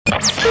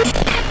Pete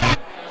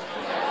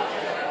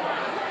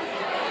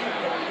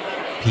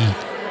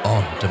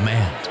on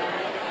demand.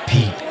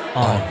 Pete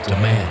on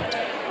demand.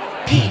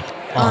 Pete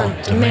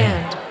on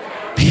demand.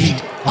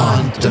 Pete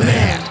on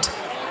demand.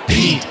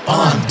 Pete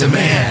on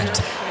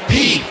demand.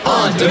 Pete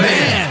on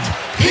demand.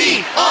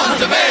 Pete on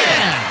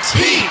demand.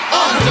 Pete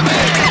on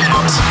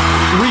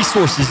demand.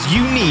 Resources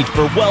you need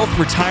for wealth,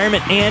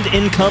 retirement, and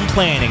income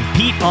planning.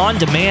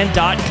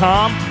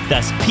 PeteOnDemand.com.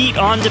 That's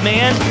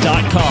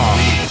PeteOnDemand.com.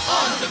 Pete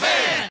on demand.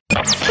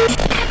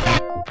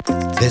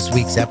 This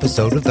week's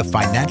episode of the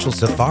Financial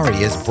Safari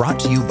is brought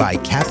to you by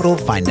Capital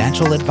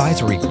Financial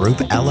Advisory Group,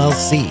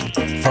 LLC,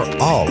 for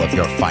all of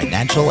your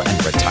financial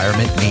and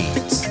retirement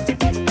needs.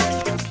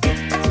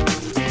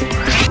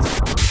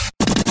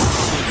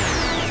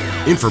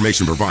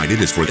 Information provided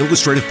is for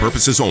illustrative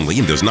purposes only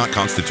and does not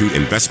constitute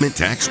investment,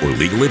 tax, or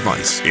legal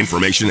advice.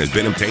 Information has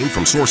been obtained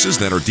from sources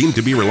that are deemed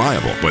to be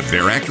reliable, but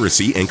their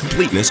accuracy and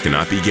completeness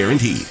cannot be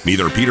guaranteed.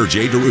 Neither Peter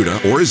J.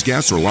 D'Arruda or his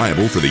guests are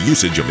liable for the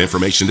usage of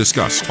information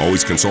discussed.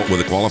 Always consult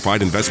with a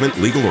qualified investment,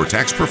 legal, or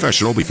tax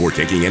professional before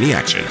taking any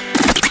action.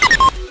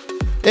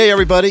 Hey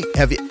everybody,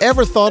 have you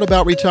ever thought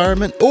about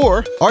retirement,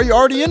 or are you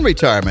already in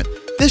retirement?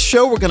 This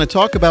show, we're going to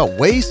talk about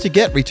ways to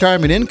get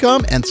retirement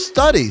income and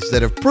studies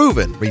that have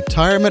proven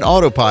retirement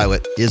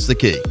autopilot is the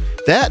key.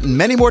 That and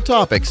many more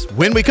topics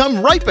when we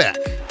come right back.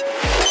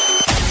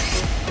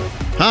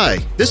 Hi,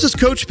 this is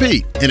Coach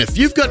Pete, and if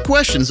you've got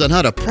questions on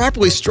how to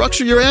properly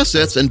structure your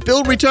assets and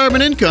build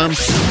retirement income,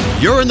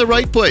 you're in the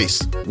right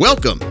place.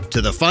 Welcome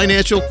to the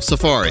Financial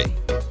Safari.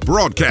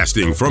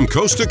 Broadcasting from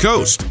coast to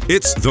coast,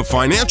 it's the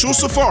Financial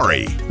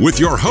Safari with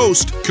your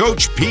host,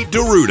 Coach Pete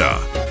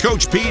D'Arruda.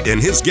 Coach Pete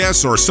and his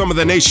guests are some of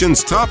the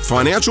nation's top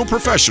financial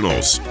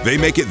professionals. They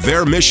make it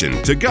their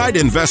mission to guide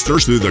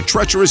investors through the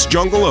treacherous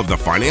jungle of the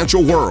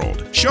financial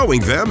world, showing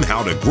them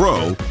how to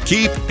grow,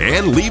 keep,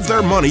 and leave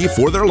their money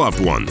for their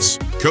loved ones.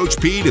 Coach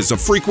Pete is a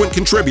frequent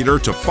contributor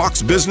to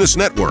Fox Business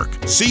Network,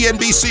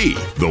 CNBC,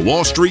 The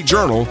Wall Street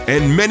Journal,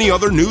 and many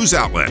other news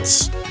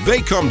outlets. They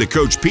come to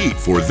Coach Pete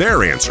for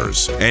their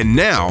answers, and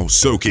now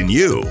so can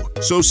you.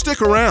 So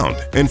stick around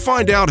and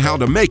find out how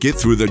to make it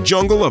through the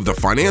jungle of the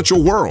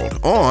financial world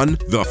on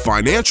the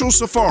Financial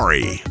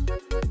Safari.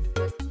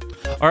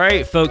 All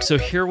right, folks, so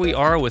here we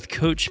are with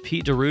Coach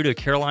Pete D'Arruda,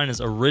 Carolina's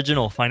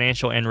original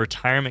financial and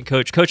retirement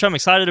coach. Coach, I'm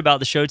excited about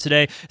the show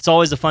today. It's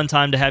always a fun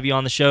time to have you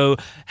on the show,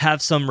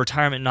 have some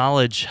retirement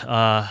knowledge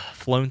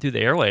flown through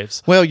the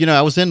airwaves. Well, you know,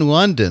 I was in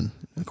London.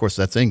 Of course,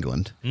 that's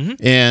England,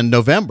 in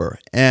November.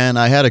 And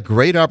I had a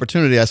great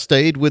opportunity. I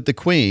stayed with the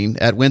Queen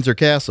at Windsor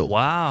Castle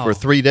for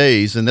 3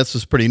 days. And this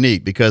was pretty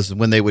neat because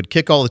when they would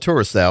kick all the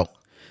tourists out,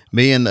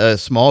 me and a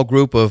small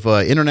group of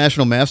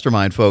international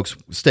mastermind folks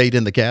stayed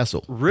in the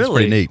castle. Really? It's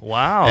pretty neat.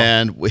 Wow.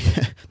 And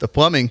the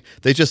plumbing,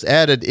 they just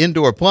added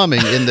indoor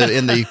plumbing in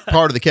the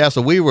part of the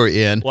castle we were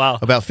in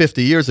about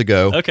 50 years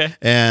ago. Okay.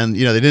 And,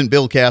 you know, they didn't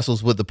build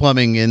castles with the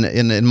plumbing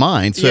in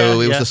mind. So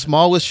it was the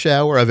smallest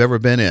shower I've ever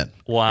been in.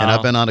 Wow. And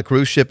I've been on a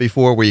cruise ship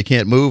before where you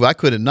can't move. I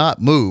could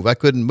not move. I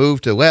couldn't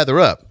move to lather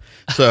up.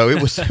 So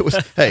it was.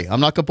 Hey, I'm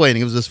not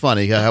complaining. It was just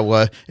funny how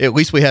at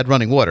least we had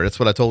running water. That's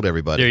what I told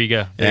everybody. There you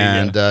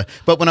go.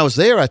 But when I was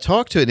there, I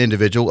talked to an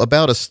individual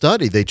about a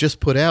study they just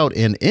put out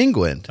in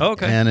England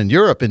and in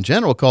Europe in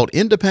general called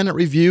Independent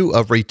Review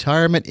of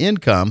Retirement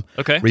Income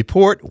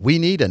Report. We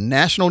need a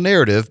national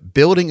narrative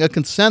building a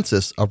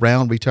consensus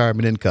around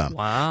retirement income.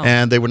 Wow.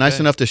 And they were nice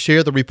enough to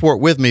share the report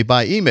with me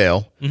by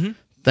email. Mm-hmm.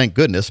 Thank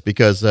goodness,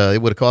 because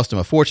it would have cost them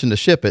a fortune to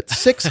ship it.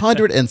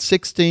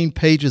 616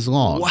 pages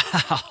long.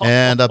 Wow.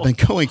 And I've been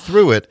going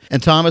through it.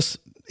 And Thomas,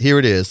 here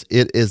it is.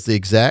 It is the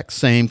exact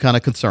same kind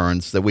of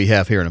concerns that we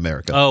have here in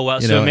America. Oh,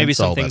 well, so maybe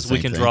some things we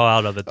can draw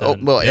out of it then. Oh,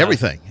 well,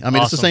 everything. I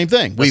mean, It's the same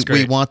thing.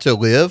 We want to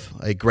live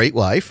a great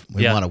life.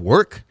 We want to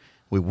work.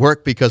 We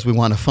work because we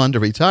want to fund a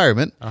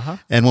retirement.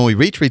 And when we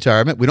reach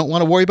retirement, we don't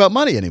want to worry about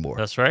money anymore.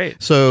 That's right.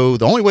 So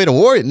the only way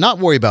to not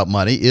worry about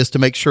money is to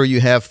make sure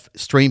you have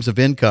streams of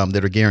income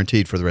that are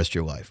guaranteed for the rest of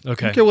your life.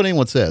 Okay. I don't care what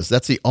anyone says.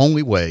 That's the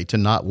only way to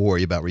not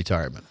worry about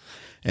retirement.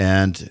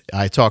 And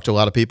I talk to a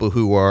lot of people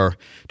who are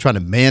trying to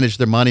manage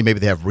their money. Maybe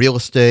they have real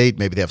estate.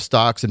 Maybe they have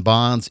stocks and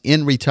bonds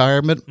in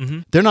retirement.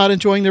 They're not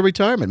enjoying their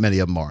retirement. Many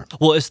of them aren't.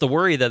 Well, it's the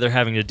worry that they're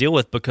having to deal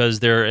with because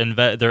their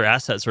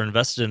assets are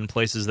invested in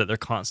places that they're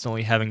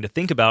constantly having to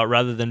think about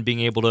rather than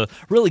being able to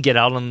really get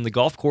out on the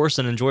golf course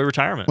and enjoy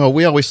retirement. Well,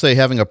 we always say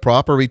having a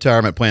proper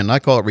retirement plan, and I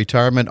call it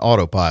retirement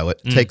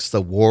autopilot, takes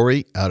the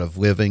worry out of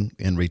living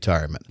in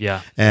retirement. Yeah.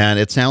 And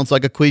it sounds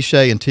like a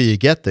cliche until you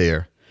get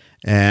there.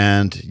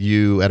 And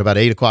you, at about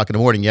 8 o'clock in the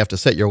morning, you have to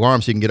set your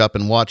alarm so you can get up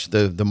and watch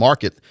the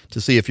market to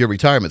see if your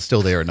retirement's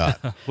still there or not,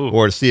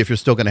 or to see if you're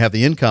still going to have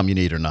the income you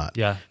need or not.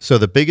 Yeah. So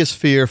the biggest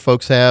fear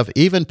folks have,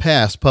 even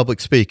past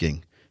public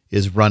speaking,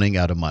 is running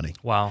out of money.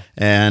 Wow.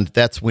 And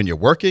that's when you're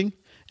working,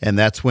 and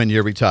that's when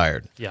you're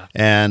retired. Yeah.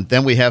 And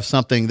then we have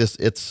something,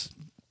 it's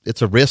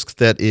a risk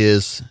that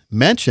is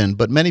mentioned,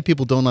 but many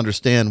people don't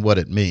understand what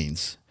it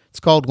means. It's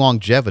called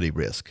longevity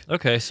risk.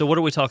 Okay, so what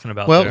are we talking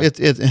about Well, there?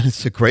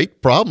 it's a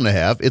great problem to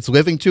have. It's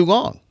living too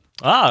long.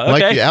 Ah, okay.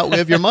 Like you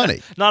outlive your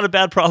money. Not a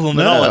bad problem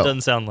at all, it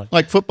doesn't sound like.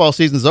 Like football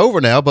season's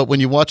over now, but when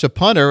you watch a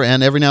punter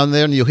and every now and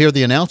then you'll hear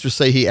the announcer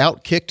say he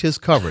outkicked his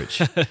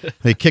coverage.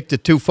 He kicked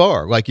it too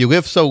far. Like you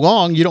live so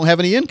long, you don't have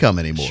any income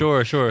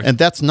anymore. Sure. And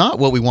that's not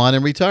what we want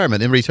in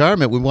retirement. In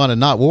retirement, we want to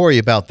not worry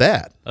about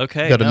that.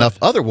 Okay. Got enough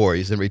other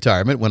worries in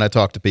retirement. When I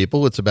talk to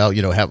people, it's about,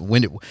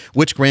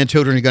 which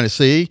grandchildren you're going to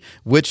see,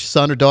 which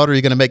son or daughter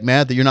you're going to make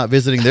mad that you're not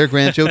visiting their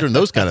grandchildren,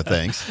 those kind of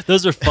things.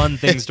 Those are fun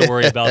things to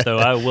worry about, though,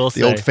 I will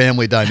say. The old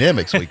family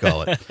dynamics, we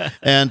call it.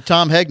 And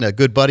Tom Hegna, a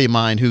good buddy of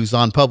mine who's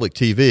on public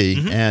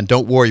TV, and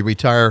Don't Worry,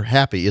 Retire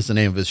Happy is the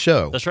name of his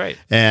show. That's right.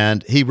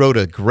 And he wrote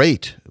a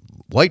great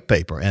white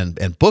paper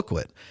and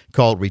booklet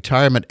called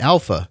Retirement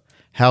Alpha,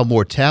 How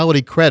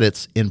Mortality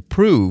Credits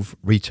Improve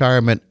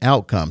Retirement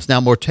Outcomes.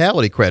 Now,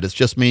 mortality credits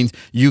just means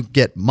you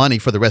get money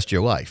for the rest of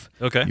your life.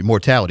 Okay. Your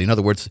mortality. In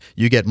other words,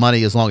 you get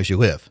money as long as you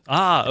live.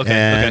 Ah, okay.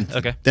 And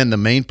okay. then the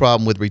main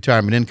problem with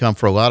retirement income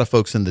for a lot of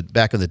folks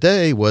back in the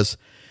day was,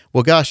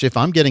 well, gosh, if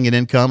I'm getting an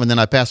income and then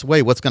I pass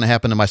away, what's going to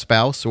happen to my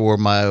spouse or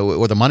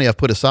the money I've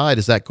put aside?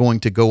 Is that going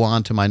to go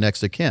on to my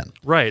next of kin?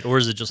 Right, or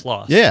is it just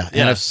lost? Yeah,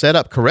 and if set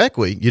up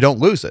correctly, you don't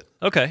lose it.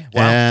 Okay,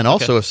 wow. And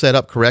also, if set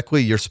up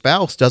correctly, your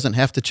spouse doesn't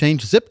have to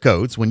change zip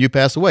codes when you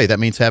pass away. That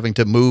means having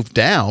to move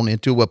down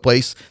into a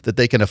place that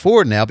they can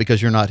afford now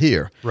because you're not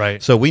here.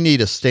 Right. So we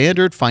need a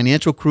standard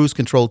financial cruise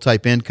control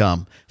type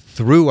income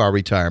through our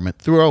retirement,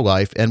 through our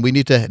life, and we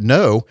need to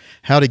know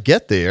how to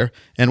get there.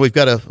 And we're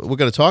going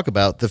to talk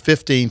about the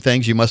 15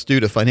 things you must do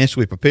to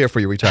financially prepare for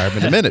your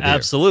retirement in a minute.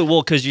 Absolutely.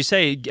 Well, because you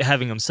say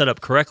having them set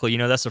up correctly,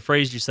 that's a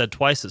phrase you said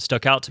twice that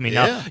stuck out to me.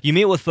 Yeah. Now, you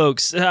meet with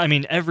folks,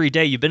 every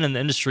day. You've been in the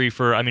industry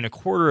for, a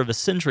quarter of a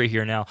century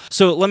here now.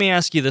 So let me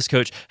ask you this,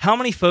 Coach. How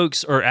many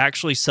folks are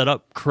actually set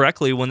up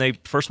correctly when they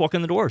first walk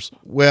in the doors?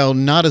 Well,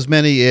 not as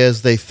many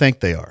as they think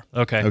they are.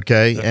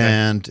 Okay.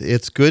 And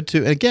it's good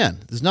to,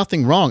 again, there's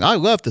nothing wrong. I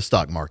love the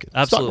stock market.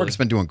 Absolutely. The stock market's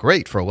been doing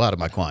great for a lot of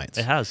my clients.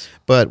 It has.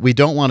 But we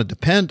don't want to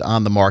depend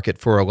on the market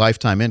for a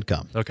lifetime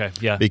income. Okay,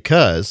 yeah.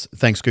 Because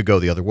things could go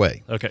the other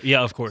way. Okay, yeah,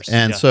 of course.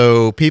 And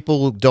so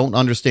people don't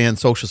understand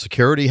Social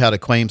Security, how to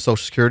claim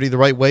Social Security the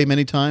right way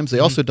many times. They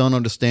also don't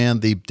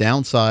understand the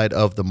downside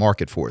of the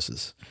market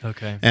forces.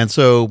 Okay. And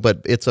so,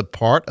 but it's a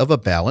part of a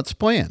balanced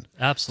plan.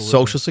 Absolutely.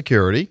 Social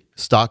Security,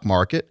 stock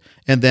market,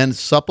 and then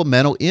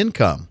supplemental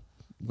income,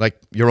 like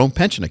your own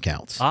pension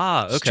accounts.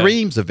 Ah, okay.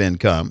 Streams of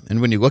income. And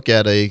when you look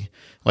at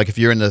like if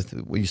you're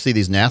when you see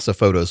these NASA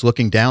photos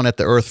looking down at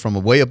the Earth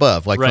from way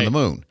above, like from the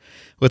moon,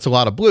 well, it's a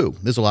lot of blue.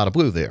 There's a lot of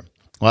blue there.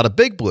 A lot of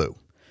big blue.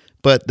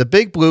 But the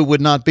big blue would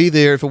not be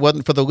there if it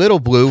wasn't for the little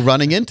blue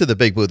running into the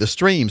big blue. The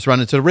streams run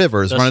into the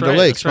rivers, run into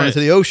lakes, run into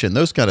the ocean,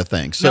 those kind of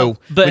things. So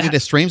we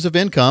need streams of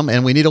income,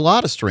 and we need a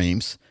lot of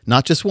streams,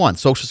 not just one.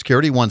 Social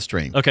Security, one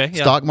stream. Okay.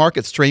 Yeah. Stock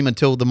market stream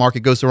until the market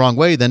goes the wrong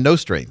way, then no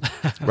stream.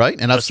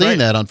 Right? And I've seen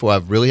that. I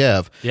really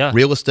have. Yeah.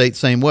 Real estate,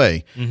 same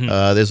way.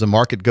 There's a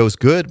market goes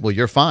good. Well,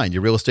 you're fine.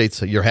 Your real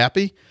estate's, you're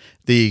happy.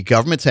 The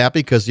government's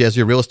happy because as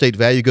your real estate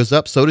value goes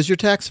up, so does your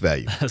tax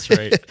value. That's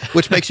right.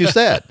 Which makes you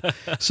sad.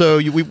 So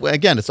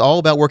again, it's all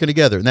about working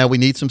together. Now we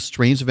need some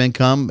streams of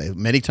income.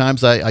 Many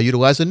times I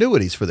utilize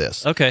annuities for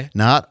this. Okay.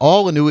 Not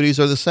all annuities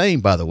are the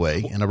same, by the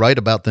way. And I write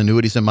about the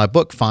annuities in my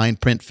book, Fine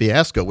Print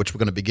Fiasco, which we're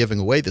going to be giving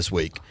away this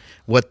week.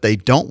 What they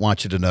don't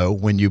want you to know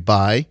when you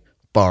buy,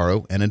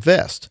 borrow, and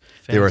invest.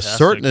 Fantastic. There are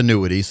certain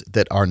annuities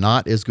that are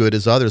not as good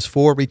as others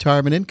for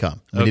retirement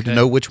income. We need to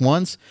know which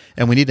ones,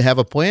 and we need to have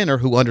a planner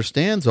who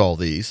understands all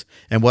these.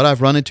 And what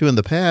I've run into in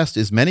the past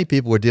is many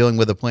people are dealing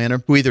with a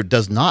planner who either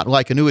does not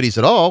like annuities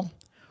at all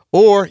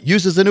or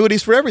uses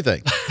annuities for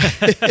everything.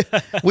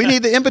 We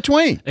need the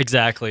in-between.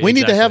 Exactly. We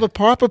need to have a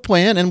proper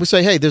plan, and we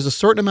say, hey, there's a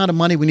certain amount of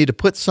money we need to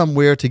put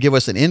somewhere to give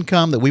us an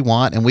income that we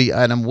want, and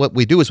what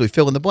we do is we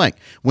fill in the blank.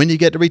 When you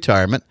get to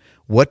retirement,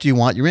 what do you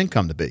want your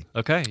income to be?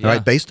 Okay. Yeah. All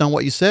right, based on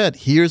what you said,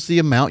 here's the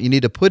amount you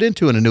need to put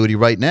into an annuity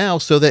right now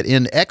so that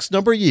in X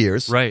number of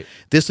years,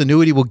 this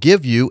annuity will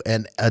give you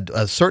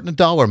a certain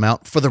dollar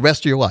amount for the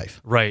rest of your life.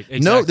 Right,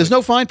 exactly. No, there's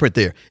no fine print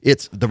there.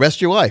 It's the rest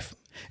of your life.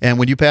 And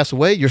when you pass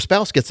away, your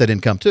spouse gets that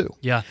income too.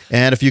 Yeah.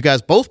 And if you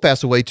guys both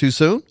pass away too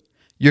soon,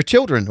 your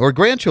children or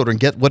grandchildren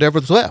get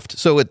whatever's left.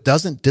 So it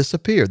doesn't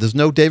disappear. There's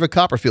no David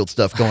Copperfield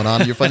stuff going on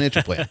in your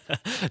financial plan.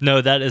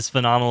 No, that is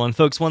phenomenal. And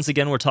folks, once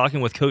again, we're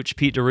talking with Coach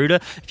Pete D'Arruda.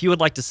 If you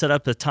would like to set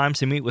up a time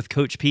to meet with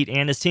Coach Pete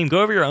and his team,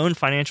 go over your own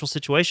financial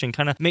situation,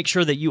 kind of make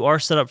sure that you are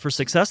set up for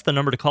success. The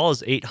number to call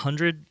is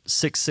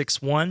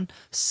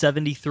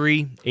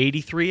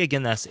 800-661-7383.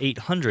 Again, that's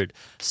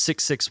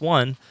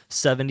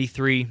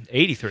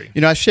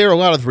 800-661-7383. I share a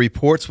lot of the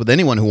reports with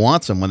anyone who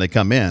wants them when they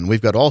come in.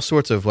 We've got all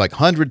sorts of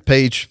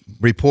 100-page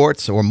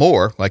reports or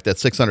more, like that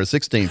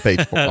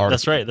 616-page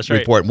that's right.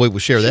 report. We will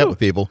share that with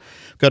people.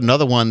 Got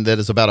another one that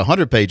is about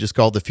 100 pages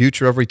called The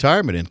Future of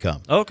Retirement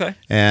Income. Okay.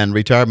 And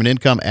retirement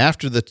income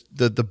after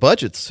the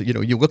budgets.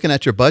 You're looking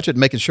at your budget,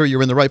 making sure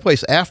you're in the right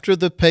place. After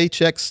the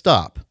paychecks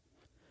stop,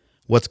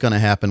 what's going to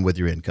happen with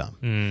your income?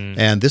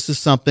 And this is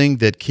something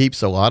that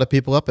keeps a lot of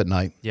people up at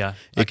night. Yeah.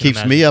 It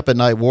keeps me up at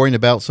night worrying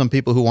about some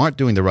people who aren't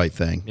doing the right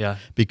thing. Yeah.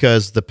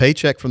 Because the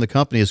paycheck from the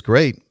company is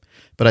great,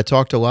 But I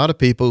talk to a lot of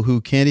people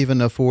who can't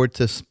even afford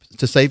to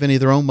save any of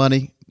their own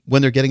money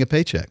when they're getting a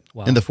paycheck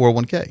in the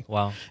 401k.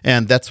 Wow.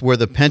 And that's where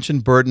the pension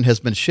burden has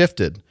been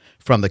shifted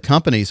from the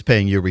companies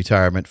paying you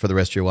retirement for the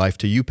rest of your life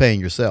to you paying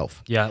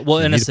yourself. Yeah, well,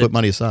 so and you need to put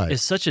money aside.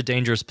 It's such a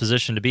dangerous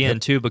position to be in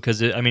too,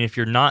 because if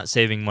you're not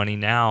saving money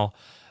now,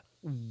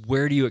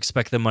 where do you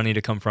expect the money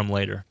to come from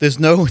later? There's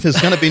going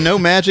to be no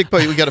magic,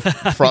 but we got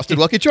a frosted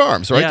Lucky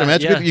Charms, right? Yeah, the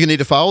magic, you need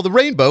to follow the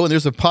rainbow, and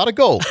there's a pot of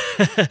gold.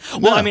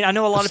 Well, I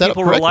know a lot of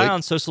people rely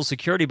on Social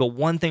Security, but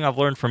one thing I've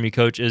learned from you,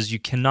 Coach, is you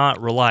cannot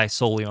rely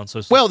solely on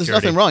Social Security. Well, there's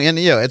nothing wrong, and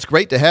it's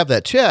great to have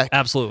that check.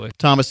 Absolutely,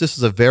 Thomas. This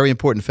is a very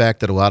important fact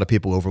that a lot of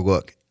people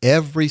overlook.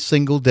 Every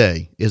single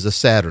day is a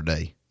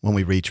Saturday when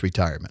we reach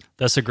retirement.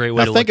 That's a great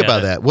way to think look at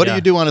about that. What do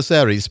you do on a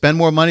Saturday? You spend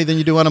more money than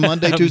you do on a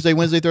Monday, Tuesday,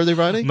 Wednesday, Thursday,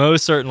 Friday?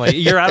 Most certainly.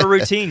 You're out of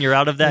routine. You're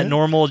out of that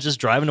normal just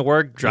driving to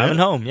work, driving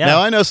home. Yeah.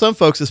 Now, I know some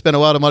folks that spend a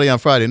lot of money on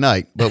Friday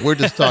night, but we're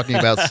just talking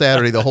about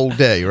Saturday the whole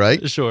day,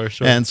 right? Sure.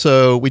 And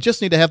so we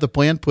just need to have the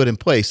plan put in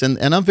place. And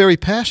I'm very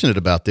passionate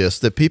about this,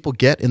 that people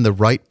get in the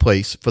right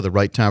place for the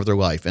right time of their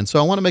life. And so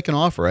I want to make an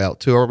offer out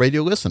to our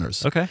radio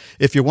listeners. Okay.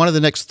 If you're one of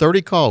the next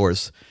 30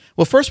 callers,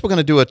 well, first we're going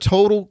to do a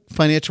total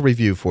financial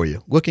review for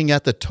you, looking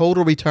at the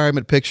total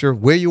retirement picture,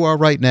 where you are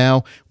right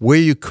now, where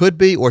you could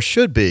be or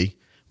should be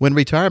when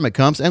retirement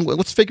comes, and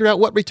let's figure out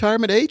what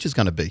retirement age is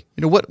going to be.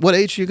 What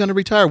age are you going to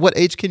retire? What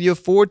age can you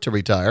afford to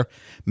retire?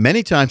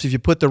 Many times, if you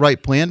put the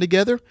right plan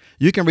together,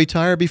 you can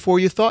retire before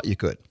you thought you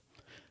could.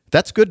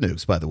 That's good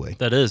news, by the way.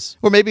 That is.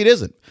 Or maybe it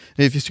isn't.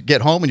 If you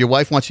get home and your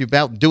wife wants you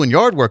out doing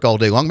yard work all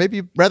day long, maybe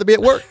you'd rather be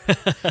at work.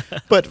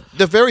 But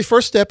the very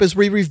first step is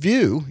we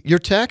review your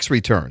tax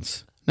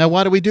returns. Now,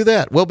 why do we do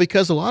that? Well,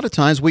 because a lot of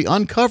times we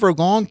uncover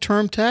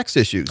long-term tax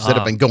issues that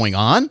have been going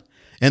on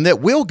and that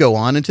will go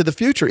on into the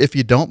future if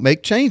you don't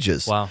make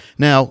changes. Wow.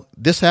 Now,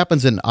 this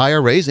happens in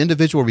IRAs,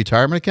 individual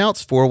retirement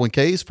accounts,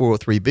 401ks,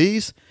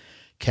 403bs,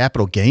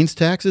 capital gains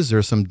taxes. There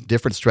are some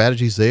different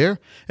strategies there,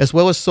 as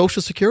well as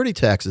Social Security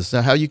taxes.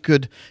 Now, how you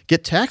could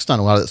get taxed on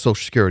a lot of that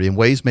Social Security in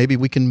ways maybe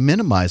we can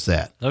minimize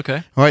that.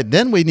 Okay. All right.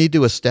 Then we need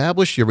to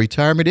establish your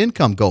retirement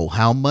income goal.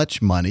 How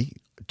much money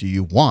do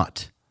you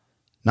want?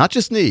 Not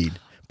just need,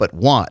 but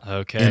want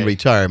in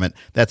retirement.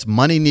 That's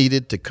money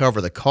needed to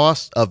cover the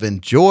cost of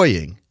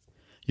enjoying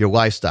your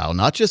lifestyle,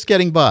 not just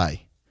getting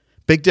by.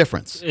 Big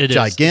difference. It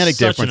Gigantic is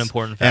such difference. An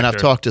important factor. And I've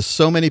talked to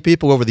so many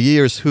people over the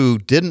years who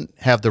didn't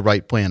have the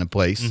right plan in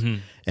place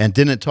and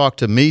didn't talk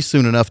to me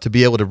soon enough to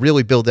be able to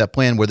really build that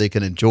plan where they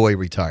can enjoy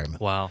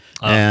retirement. Wow.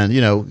 And,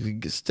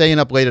 staying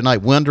up late at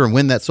night wondering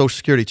when that Social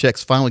Security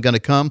check's finally going to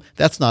come,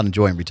 that's not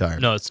enjoying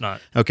retirement. No, it's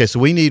not. Okay, so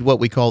we need what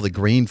we call the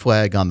green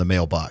flag on the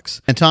mailbox.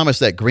 And Thomas,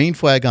 that green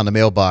flag on the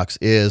mailbox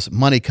is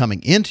money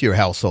coming into your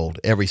household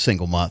every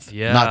single month,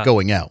 not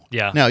going out.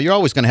 Yeah. Now, you're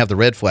always going to have the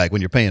red flag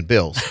when you're paying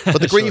bills,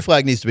 but the green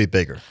flag needs to be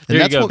bigger. There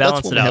And you go.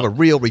 that's when we have a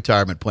real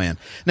retirement plan.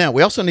 Now,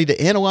 we also need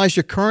to analyze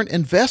your current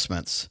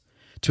investments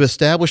to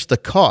establish the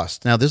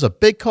cost. Now, there's a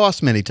big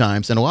cost many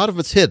times, and a lot of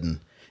it's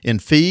hidden in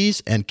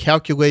fees and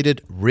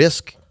calculated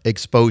risk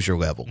exposure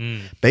level.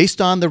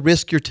 Based on the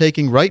risk you're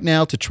taking right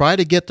now to try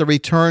to get the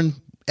return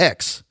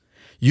X,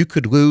 you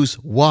could lose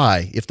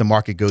Y if the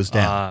market goes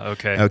down.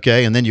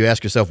 Okay, and then you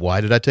ask yourself,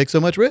 why did I take so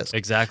much risk?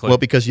 Exactly. Well,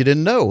 because you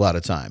didn't know a lot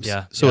of times.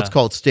 So it's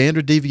called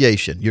standard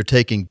deviation. You're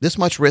taking this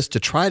much risk to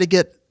try to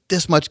get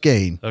this much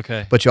gain.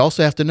 Okay. But you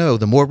also have to know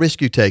the more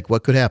risk you take,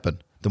 what could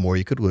happen? The more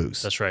you could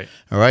lose. That's right.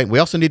 All right. We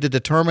also need to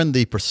determine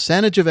the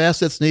percentage of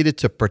assets needed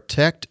to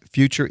protect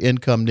future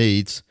income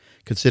needs,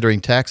 considering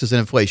taxes and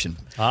inflation.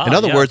 In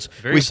other words,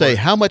 we say,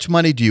 how much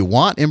money do you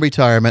want in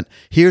retirement?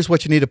 Here's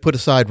what you need to put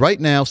aside right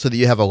now so that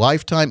you have a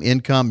lifetime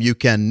income you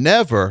can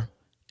never,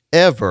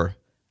 ever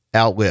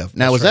outlive.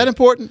 Now, is that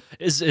important?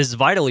 Is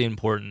vitally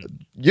important.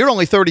 You're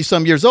only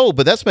 30-some years old,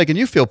 but that's making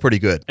you feel pretty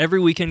good. Every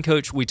weekend,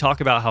 Coach, we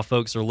talk about how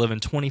folks are living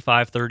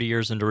 25, 30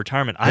 years into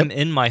retirement. I'm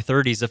in my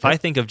 30s. If I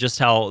think of just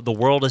how the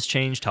world has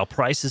changed, how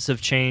prices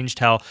have changed,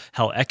 how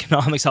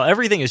economics, how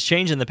everything has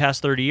changed in the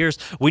past 30 years,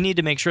 we need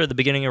to make sure at the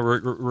beginning of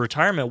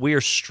retirement, we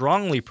are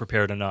strongly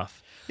prepared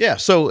enough. Yeah,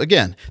 so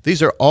again,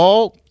 these are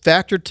all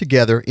factored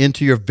together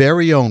into your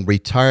very own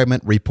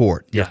retirement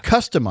report, your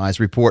customized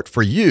report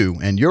for you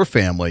and your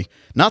family,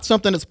 not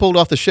something that's pulled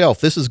off the shelf.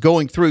 This is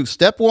going through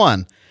step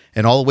 1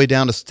 and all the way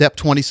down to step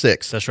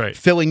 26. That's right.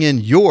 Filling in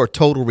your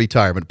total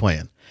retirement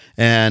plan.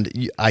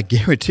 And I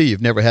guarantee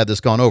you've never had this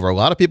gone over. A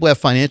lot of people have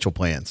financial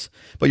plans,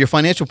 but your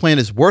financial plan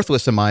is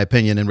worthless, in my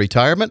opinion, in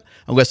retirement,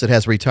 unless it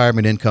has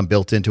retirement income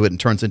built into it and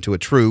turns into a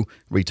true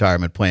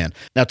retirement plan.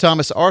 Now,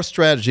 Thomas, our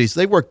strategies,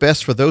 they work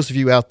best for those of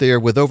you out there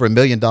with over $1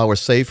 million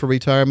saved for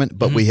retirement,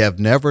 but we have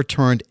never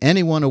turned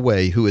anyone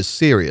away who is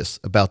serious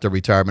about their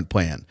retirement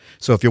plan.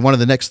 So if you're one of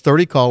the next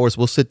 30 callers,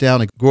 we'll sit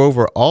down and go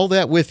over all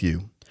that with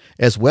you,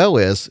 as well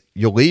as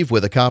you'll leave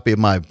with a copy of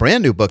my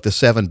brand new book, The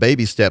 7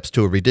 Baby Steps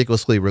to a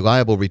Ridiculously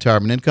Reliable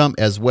Retirement Income,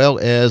 as well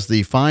as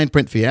The Fine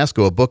Print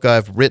Fiasco, a book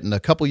I've written a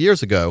couple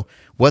years ago,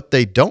 What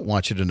They Don't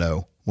Want You to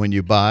Know When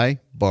You Buy,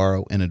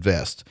 borrow, and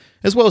invest.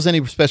 As well as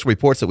any special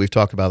reports that we've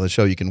talked about on the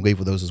show, you can leave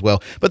with those as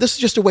well. But this is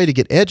just a way to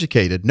get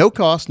educated. No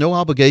cost, no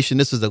obligation.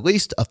 This is at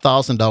least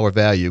 $1,000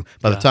 value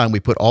by the time we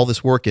put all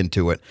this work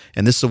into it.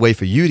 And this is a way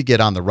for you to get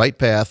on the right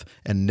path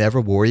and never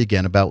worry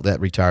again about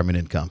that retirement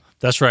income.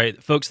 That's right.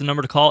 Folks, the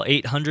number to call,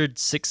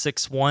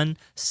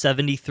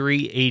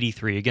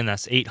 800-661-7383. Again,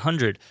 that's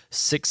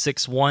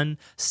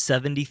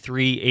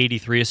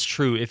 800-661-7383. It's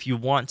true. If you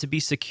want to be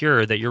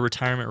secure that your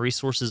retirement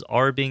resources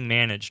are being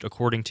managed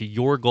according to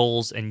your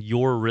goals and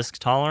your risk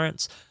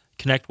tolerance,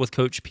 connect with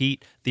Coach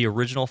Pete, the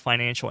original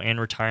financial and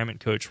retirement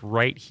coach,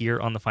 right here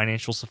on the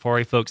Financial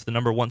Safari. Folks, the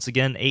number once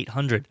again,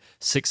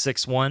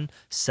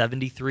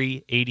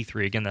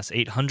 800-661-7383. Again, that's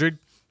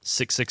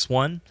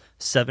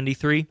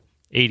 800-661-7383.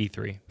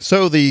 83.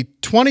 So the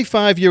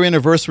 25-year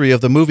anniversary of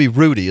the movie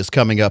Rudy is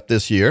coming up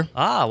this year.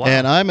 Ah, wow.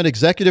 And I'm an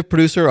executive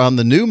producer on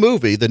the new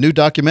movie, the new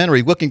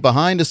documentary, looking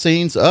behind the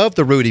scenes of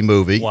the Rudy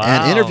movie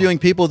and interviewing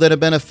people that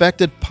have been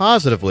affected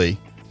positively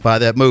by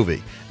that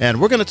movie. And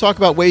we're going to talk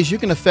about ways you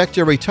can affect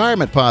your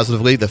retirement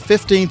positively, the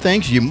 15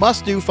 things you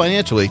must do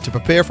financially to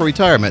prepare for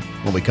retirement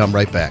when we come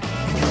right back.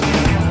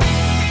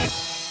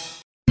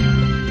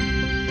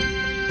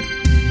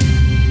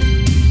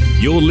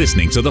 You're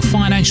listening to the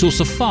Financial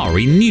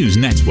Safari News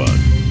Network.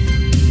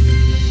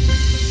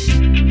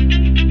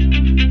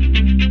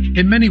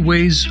 In many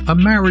ways, a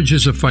marriage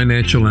is a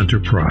financial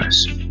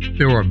enterprise.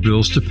 There are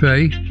bills to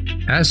pay,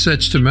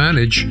 assets to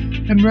manage,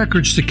 and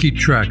records to keep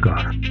track of.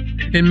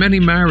 In many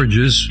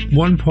marriages,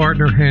 one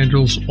partner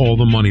handles all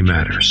the money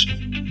matters.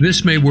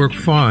 This may work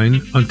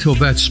fine until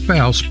that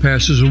spouse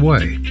passes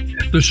away.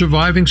 The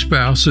surviving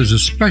spouse is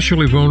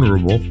especially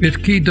vulnerable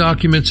if key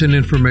documents and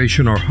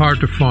information are hard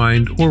to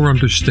find or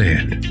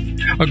understand.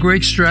 A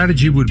great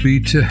strategy would be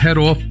to head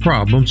off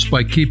problems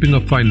by keeping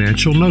a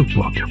financial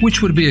notebook,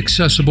 which would be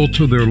accessible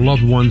to their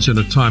loved ones in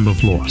a time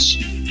of loss.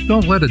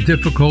 Don't let a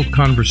difficult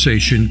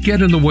conversation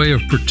get in the way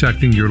of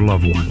protecting your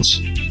loved ones.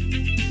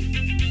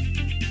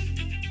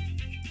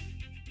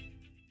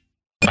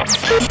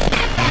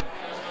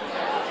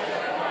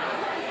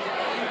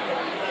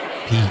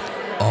 Pete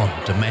on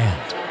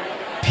Demand.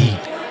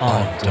 Pete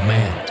on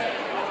Demand.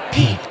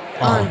 Pete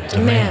on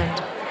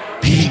Demand.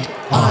 Pete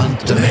on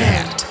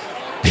Demand.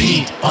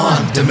 Pete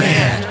on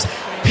Demand.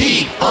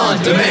 Pete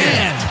on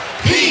Demand.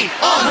 Pete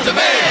on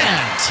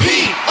Demand.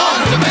 Pete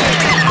on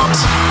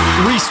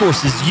Demand.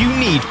 Resources you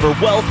need for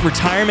wealth,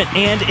 retirement,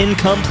 and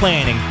income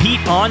planning.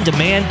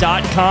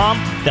 PeteOnDemand.com.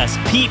 That's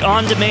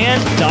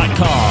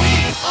PeteOnDemand.com.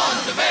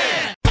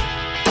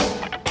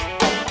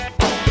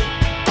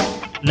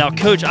 Now,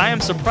 Coach, I am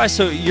surprised.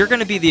 So you're going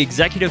to be the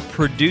executive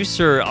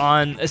producer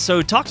on...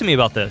 So talk to me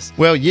about this.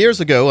 Well, years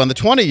ago, on the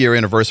 20-year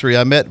anniversary,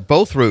 I met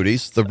both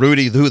Rudys, the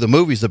Rudy who the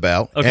movie's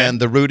about,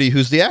 and the Rudy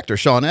who's the actor,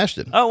 Sean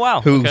Ashton. Oh,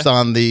 wow. Who's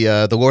on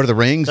the Lord of the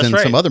Rings and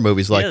some other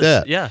movies like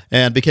that. Yeah.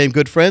 And became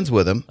good friends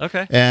with him.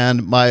 Okay.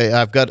 And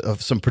I've got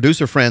some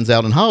producer friends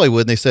out in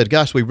Hollywood, and they said,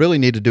 gosh, we really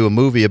need to do a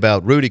movie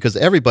about Rudy because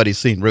everybody's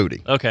seen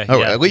Rudy. Okay.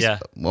 Or at least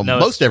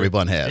most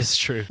everyone has. It's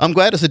true. I'm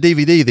glad it's a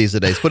DVD these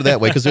days, put it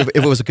that way, because if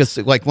it was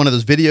like one of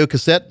those video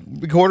cassette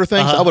recorder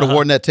things, I would have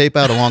worn that tape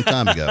out a long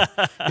time ago.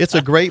 It's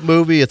a great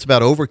movie. It's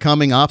about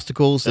overcoming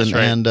obstacles,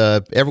 and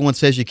everyone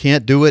says you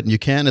can't do it, and you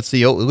can. It's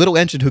the little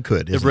engine who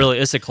could.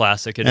 It's a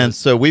classic. And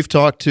so we've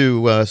talked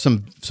to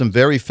some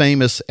very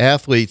famous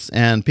athletes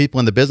and people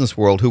in the business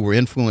world who were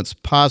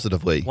influenced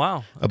positively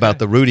about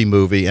the Rudy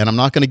movie. And I'm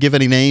not going to give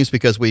any names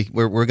because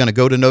we're going to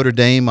go to Notre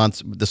Dame on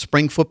the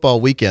spring football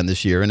weekend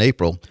this year in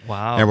April.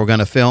 Wow. And we're going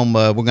to film.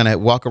 We're going to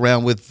walk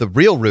around with the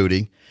real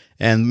Rudy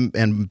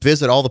and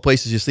visit all the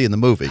places you see in the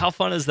movie. How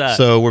fun is that?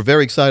 So we're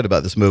very excited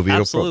about this movie.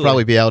 Absolutely. It'll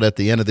probably be out at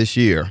the end of this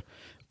year.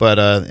 But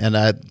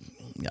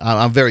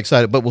I'm very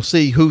excited. But we'll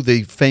see who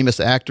the famous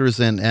actors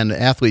and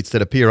athletes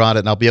that appear on it,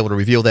 and I'll be able to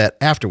reveal that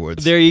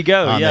afterwards. There you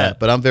go. Yeah. That.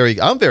 But I'm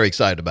very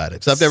excited about it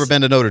because I've never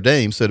been to Notre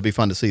Dame, so it'll be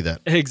fun to see that.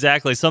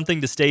 Exactly.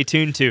 Something to stay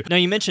tuned to. Now,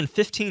 you mentioned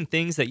 15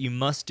 things that you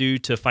must do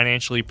to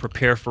financially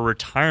prepare for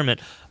retirement.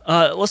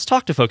 Let's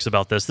talk to folks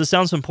about this. This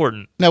sounds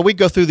important. Now, we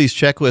go through these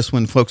checklists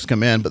when folks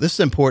come in, but this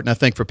is important, I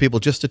think, for people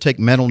just to take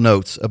mental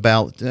notes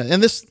about,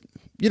 and this,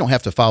 you don't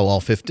have to follow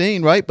all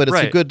 15, right? But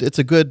it's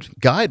a good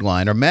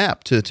guideline or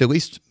map to at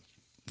least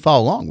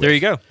follow along with.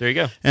 There you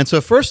go. And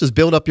so first is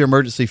build up your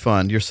emergency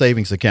fund, your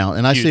savings account.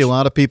 And I see a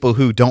lot of people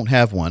who don't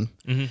have one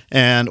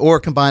or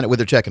combine it with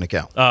their checking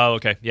account. Oh,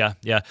 okay. Yeah.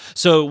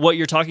 So what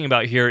you're talking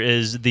about here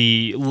is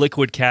the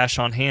liquid cash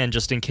on hand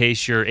just in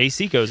case your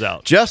AC goes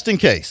out. Just in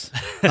case.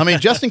 I mean,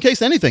 just in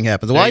case anything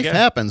happens. Life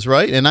happens,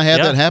 right? And I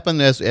had that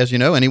happen, as you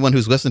know, anyone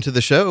who's listened to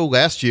the show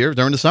last year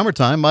during the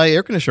summertime, my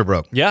air conditioner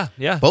broke. Yeah.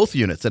 Both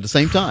units at the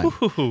same time.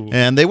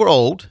 And they were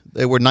old.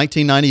 They were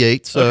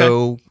 1998,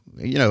 so... Okay.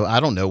 I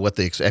don't know what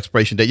the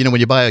expiration date. When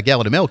you buy a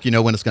gallon of milk, you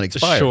know when it's going to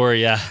expire. Sure,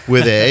 yeah.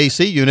 With an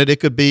AC unit, it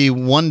could be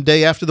one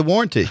day after the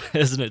warranty.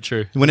 Isn't it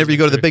true? Whenever you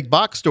go to the big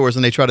box stores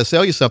and they try to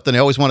sell you something, they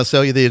always want to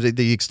sell you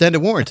the extended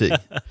warranty.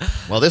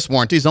 Well, this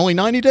warranty is only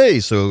 90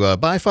 days, so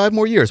buy 5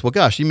 more years. Well,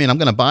 gosh, you mean I'm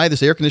going to buy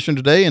this air conditioner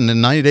today, and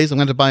in 90 days I'm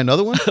going to buy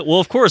another one? Well,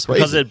 of course,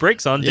 because it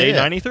breaks on day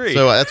 93.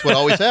 So that's what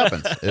always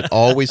happens. It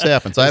always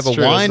happens. I have a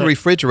wine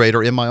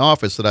refrigerator in my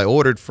office that I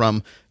ordered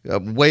from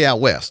way out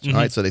west. All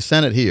right, so they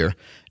sent it here,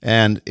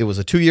 and it was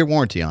a 2-year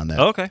warranty on that.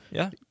 Oh, okay,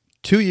 yeah.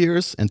 2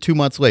 years and 2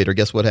 months later,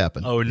 guess what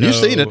happened? Oh, no. You've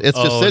seen it. It's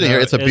just sitting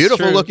here. It's a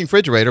beautiful looking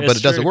refrigerator, but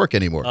it doesn't work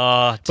anymore.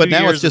 But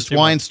now it's just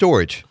wine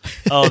storage.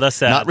 Oh, that's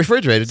sad. Not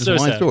refrigerated,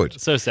 just wine storage.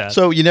 So sad.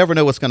 So you never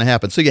know what's going to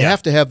happen. So you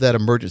have to have that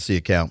emergency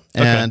account.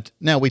 And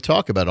now we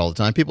talk about it all the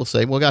time. People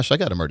say, well, gosh, I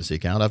got an emergency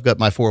account. I've got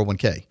my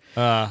 401k.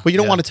 But you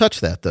don't want to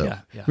touch that, though.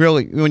 Yeah.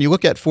 Really, when you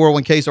look at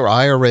 401ks or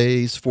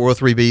IRAs,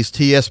 403bs,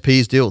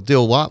 TSPs,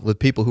 deal a lot with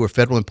people who are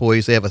federal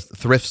employees. They have a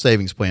thrift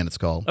savings plan, it's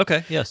called.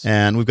 Okay, yes.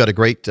 And we've got a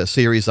great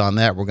series on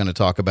that we're going to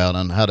talk about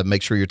on how to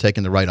make sure you're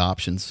taking the right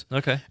options.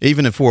 Okay.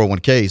 Even in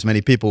 401ks, many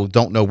people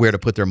don't know where to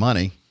put their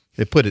money.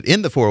 They put it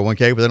in the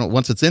 401k, but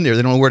once it's in there,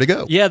 they don't know where to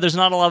go. Yeah, there's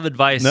not a lot of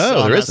advice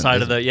on that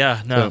side of the.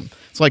 Yeah, no. So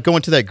it's like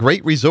going to that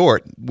great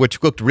resort,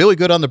 which looked really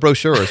good on the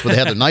brochures, where they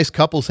had the nice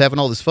couples having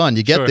all this fun.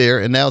 You get there,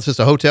 and now it's just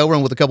a hotel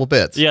room with a couple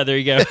beds. Yeah, there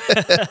you go.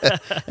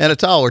 And a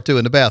towel or two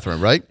in the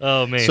bathroom, right?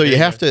 Oh, man. So you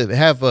have to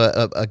have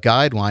a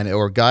guideline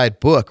or a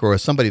guidebook or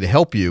somebody to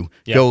help you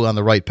go on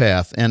the right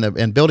path.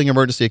 And building an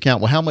emergency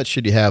account, well, how much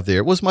should you have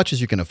there? Well, as much as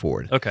you can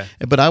afford. Okay.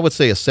 But I would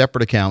say a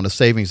separate account, a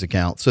savings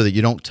account, so that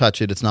you don't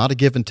touch it. It's not a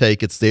give and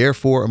take. It's there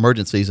for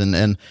emergencies,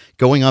 and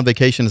going on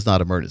vacation is not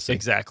emergency.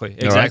 Exactly.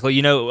 Right?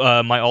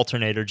 My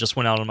alternator just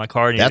went out on my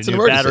car and That's needed an a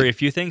new emergency. battery, a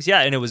few things.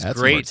 Yeah, and it was That's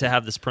great emergency. to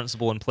have this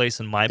principle in place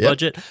in my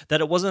budget that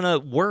it wasn't a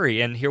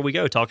worry. And here we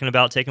go, talking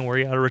about taking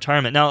worry out of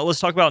retirement. Now, let's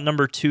talk about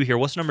number 2 here.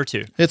 What's number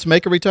 2? It's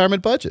make a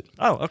retirement budget.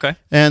 Oh, okay.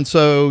 And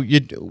so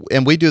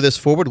we do this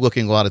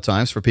forward-looking a lot of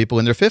times for people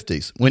in their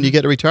 50s. When you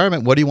get to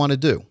retirement, what do you want to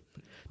do?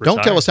 Retire.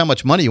 Don't tell us how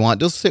much money you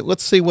want.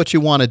 Let's see what you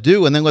want to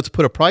do, and then let's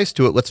put a price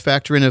to it. Let's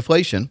factor in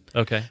inflation.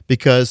 Okay.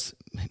 Because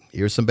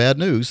here's some bad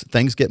news.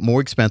 Things get more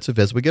expensive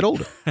as we get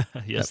older.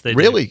 Yes, they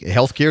really. do.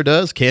 Healthcare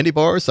does, candy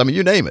bars, I mean,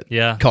 you name it.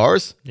 Yeah.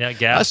 Cars. Yeah,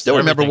 gas. I still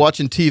remember everything.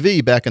 watching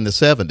TV back in the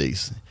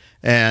 70s.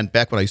 And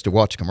back when I used to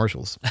watch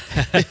commercials,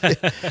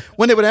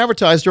 when they would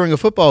advertise during a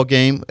football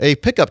game a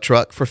pickup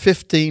truck for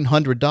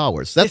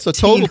 $1,500. That's a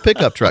total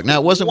pickup truck. Now,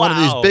 it wasn't one of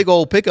these big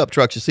old pickup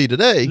trucks you see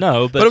today.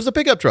 No, but it was a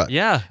pickup truck.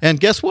 Yeah. And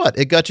guess what?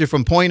 It got you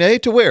from point A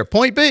to where?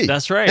 Point B.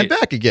 That's right. And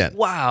back again.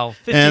 Wow,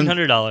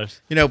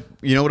 $1,500. You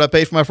know what I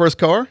paid for my first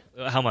car?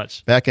 How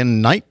much? Back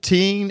in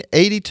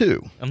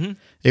 1982. Mm-hmm.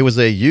 It was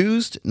a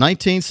used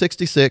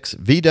 1966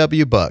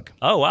 VW Bug.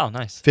 Oh, wow,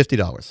 nice.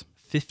 $50.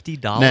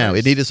 $50? Now,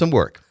 it needed some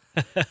work.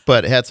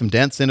 But it had some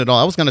dents in it all.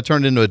 I was going to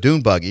turn it into a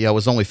dune buggy. I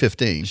was only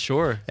 15.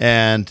 Sure.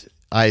 And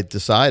I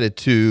decided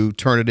to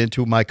turn it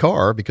into my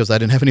car because I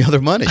didn't have any other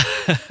money.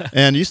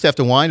 And used to have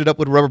to wind it up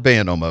with a rubber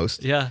band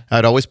almost. Yeah.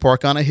 I'd always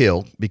park on a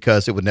hill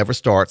because it would never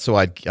start. So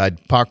I'd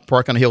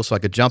park on a hill so I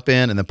could jump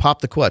in and then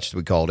pop the clutch,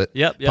 we called it.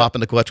 Yep.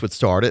 Popping the clutch would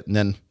start it, and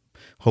then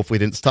hopefully it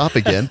didn't stop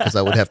again because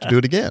I would have to do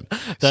it again.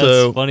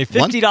 That's funny.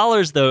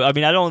 $50 though. I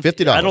mean, I don't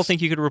 $50.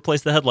 think you could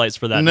replace the headlights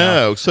for that.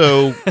 No. Now.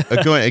 So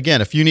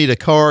again, if you need a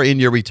car in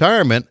your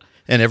retirement,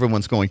 and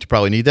everyone's going to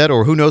probably need that,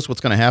 or who knows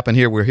what's going to happen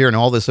here. We're hearing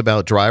all this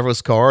about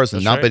driverless cars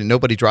and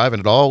nobody driving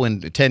at all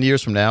in 10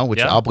 years from now, which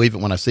I'll believe it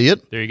when I see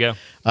it. There you go.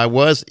 I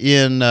was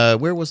in,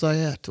 where was I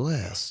at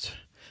last?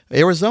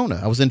 Arizona.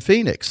 I was in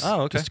Phoenix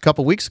just a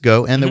couple weeks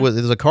ago, and there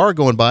was a car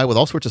going by with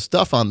all sorts of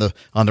stuff on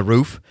the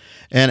roof,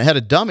 and it had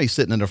a dummy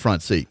sitting in the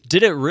front seat.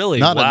 Did it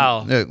really?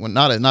 Wow.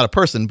 Not a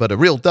person, but a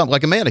real dummy,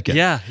 like a mannequin.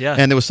 Yeah.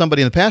 And there was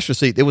somebody in the passenger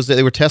seat. They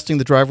were testing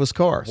the driverless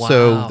car. Wow,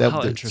 so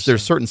how interesting.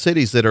 there's certain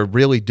cities that are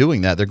really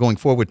doing that. They're going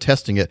forward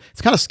testing it.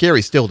 It's kind of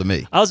scary still to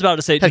me. I was about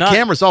to say, had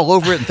cameras all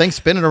over it and things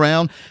spinning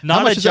around.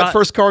 How much is that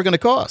first car going to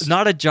cost?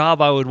 Not a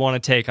job I would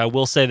want to take. I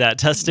will say that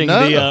testing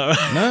No.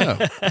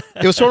 the.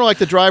 It was sort of like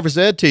the driver's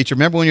ed teacher.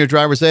 Remember when you were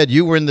driver's ed,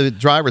 you were in the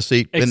driver's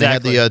seat, and they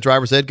had the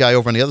driver's ed guy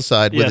over on the other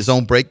side with his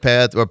own brake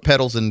pads or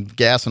pedals and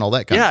gas and all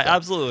that kind of stuff. Yeah,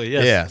 absolutely.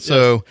 Yes. Yeah.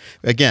 So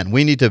again,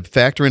 we need to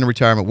factor in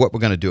retirement what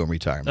we're going to do in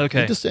retirement.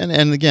 Okay.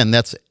 And again,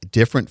 that's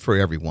different for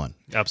everyone.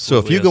 Absolutely.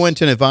 So if you go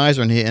into an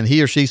advisor and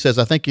he or she says,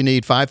 "I think you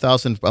need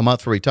 $5,000 a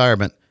month for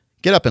retirement,"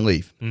 get up and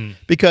leave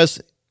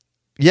because.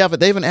 Yeah,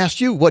 but they haven't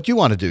asked you what you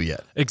want to do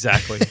yet.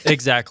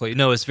 Exactly.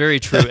 No, it's very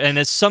true. And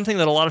it's something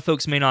that a lot of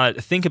folks may not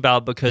think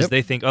about because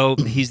they think, oh,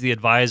 he's the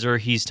advisor,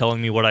 he's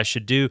telling me what I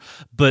should do,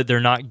 but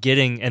they're not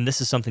getting, and this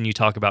is something you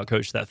talk about,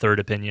 Coach, that third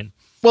opinion.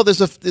 Well,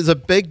 there's a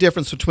big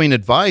difference between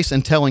advice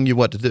and telling you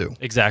what to do.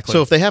 Exactly.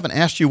 So if they haven't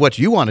asked you what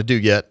you want to do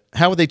yet,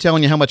 how are they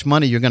telling you how much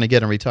money you're going to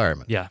get in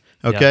retirement? Yeah.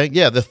 Okay?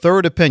 Yeah, the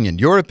third opinion,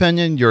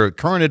 your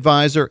current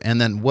advisor, and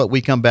then what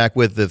we come back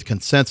with, the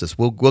consensus.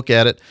 We'll look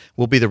at it,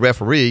 we'll be the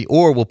referee,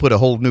 or we'll put a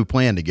whole new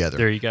plan together.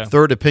 There you go.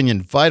 Third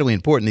opinion, vitally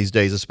important these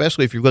days,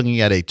 especially if you're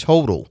looking at a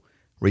total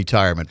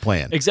retirement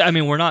plan. Exactly. I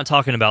mean, we're not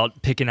talking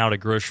about picking out a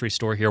grocery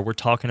store here. We're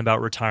talking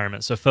about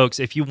retirement. So, folks,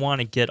 if you want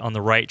to get on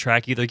the right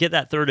track, either get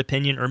that third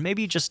opinion or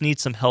maybe you just need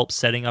some help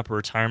setting up a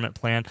retirement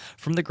plan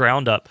from the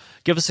ground up,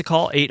 give us a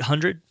call,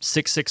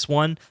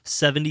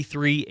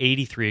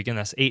 800-661-7383. Again,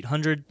 that's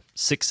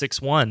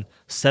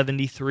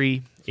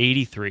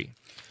 800-661-7383.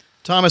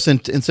 Thomas,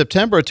 in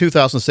September of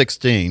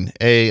 2016,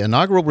 an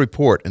inaugural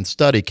report and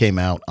study came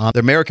out on the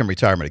American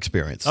retirement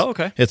experience. Oh,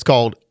 okay. It's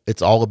called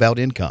It's All About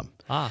Income.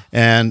 Ah.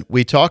 And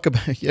we talk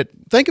about it.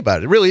 Think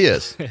about it. It really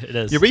is. It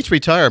is. You reach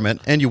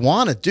retirement and you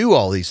want to do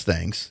all these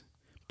things,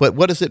 but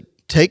what does it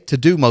take to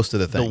do most of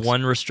the things? The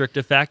one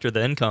restrictive factor,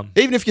 the income.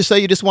 Even if you say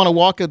you just want to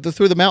walk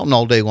through the mountain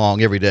all day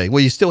long every day,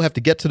 well, you still have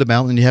to get to the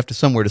mountain and you have to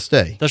somewhere to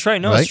stay. That's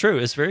right. No, right? It's true.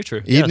 It's very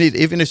true. Even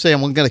if you say,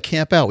 I'm going to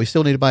camp out, we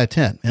still need to buy a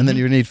tent, and then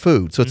you need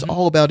food. So it's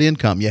all about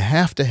income. You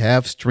have to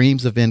have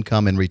streams of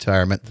income in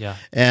retirement. Yeah.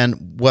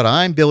 And what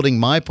I'm building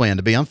my plan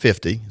to be, I'm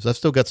 50, so I've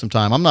still got some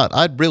time.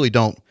 I really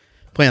don't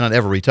plan on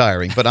ever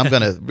retiring, but I'm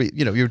going to,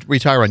 you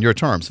retire on your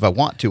terms. If I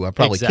want to, I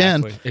probably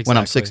can when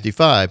I'm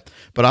 65.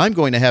 But I'm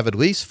going to have at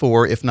least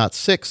 4, if not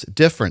 6,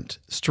 different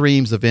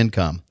streams of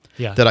income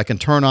that I can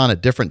turn on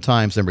at different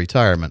times in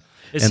retirement.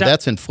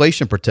 That's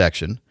inflation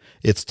protection.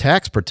 It's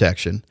tax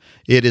protection.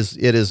 It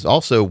is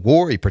also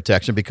worry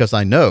protection, because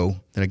I know,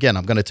 and again,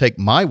 I'm going to take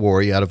my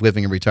worry out of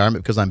living in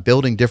retirement because I'm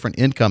building different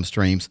income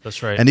streams.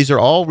 That's right. And these are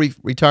all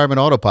retirement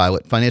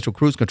autopilot, financial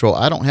cruise control.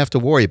 I don't have to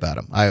worry about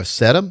them. I have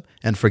set them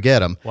and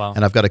forget them. Wow.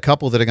 And I've got a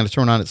couple that are going to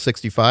turn on at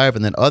 65,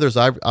 and then others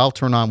I'll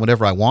turn on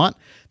whenever I want.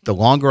 The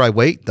longer I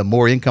wait, the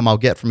more income I'll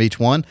get from each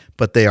one,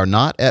 but they are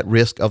not at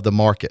risk of the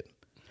market.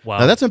 Wow.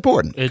 Now, that's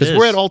important because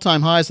we're at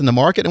all-time highs in the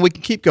market, and we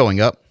can keep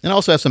going up, and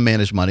also have some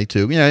managed money,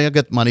 too. You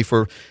get money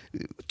for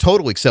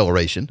total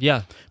acceleration.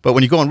 Yeah. But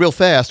when you're going real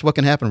fast, what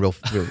can happen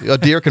a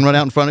deer can run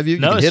out in front of you.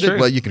 You can hit it.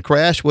 Well, you can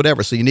crash,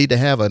 whatever. So you need to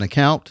have an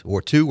account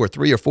or 2 or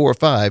 3 or 4 or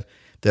 5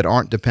 that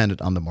aren't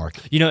dependent on the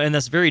market. And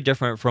that's very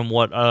different from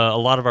what a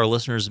lot of our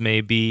listeners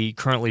may be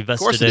currently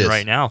vested in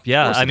right now.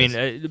 Yeah, I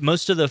mean,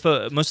 most of the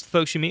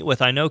folks you meet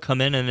with, I know,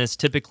 come in and it's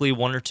typically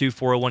 1 or 2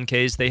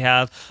 401ks. They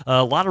have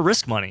a lot of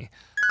risk money.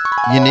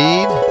 You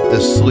need the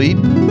sleep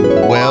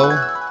well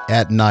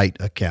at night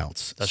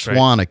accounts,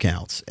 SWAN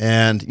accounts.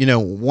 And,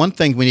 one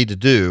thing we need to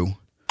do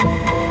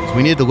is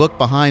we need to look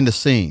behind the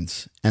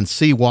scenes and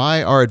see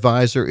why our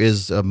advisor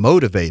is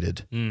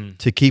motivated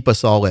to keep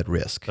us all at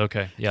risk.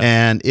 Okay, yeah.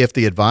 And if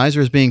the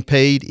advisor is being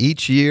paid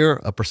each year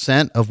a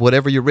 % of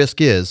whatever your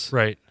risk is,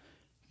 right,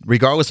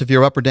 regardless if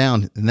you're up or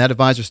down, and that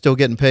advisor's still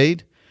getting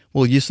paid,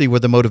 well, you see where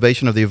the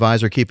motivation of the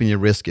advisor keeping your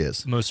risk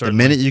is. Most certainly.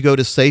 The minute you go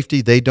to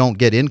safety, they don't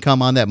get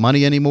income on that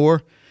money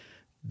anymore.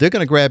 They're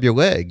going to grab your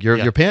leg,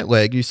 your pant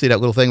leg. You see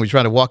that little thing where you're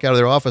trying to walk out of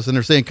their office and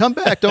they're saying, come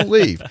back, don't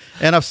leave.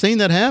 And I've seen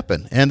that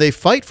happen. And they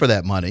fight for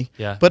that money.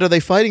 Yeah. But are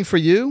they fighting for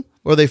you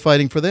or are they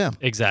fighting for them?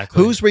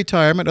 Exactly. Whose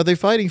retirement are they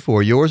fighting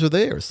for, yours or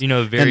theirs?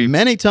 And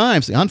many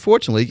times,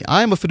 unfortunately,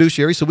 I'm a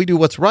fiduciary, so we do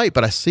what's right,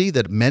 but I see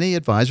that many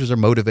advisors are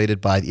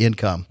motivated by the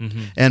income.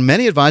 Mm-hmm. And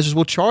many advisors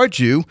will charge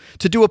you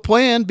to do a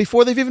plan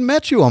before they've even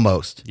met you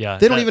almost. Yeah,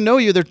 they don't even know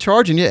you. They're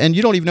charging you, and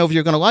you don't even know if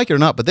you're going to like it or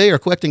not, but they are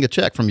collecting a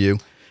check from you.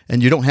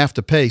 And you don't have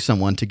to pay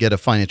someone to get a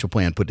financial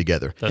plan put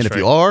together. That's and if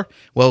you are,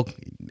 well,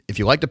 if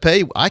you like to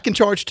pay, I can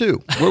charge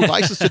too. We're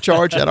licensed to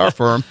charge at our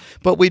firm,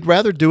 but we'd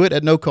rather do it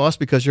at no cost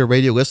because you're a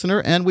radio listener,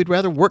 and we'd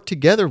rather work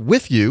together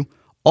with you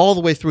all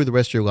the way through the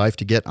rest of your life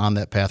to get on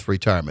that path for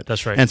retirement.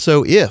 That's right. And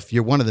so if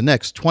you're one of the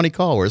next 20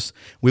 callers,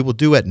 we will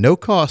do at no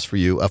cost for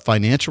you a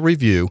financial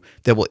review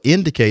that will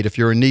indicate if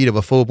you're in need of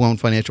a full-blown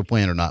financial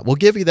plan or not. We'll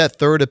give you that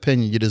third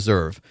opinion you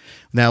deserve.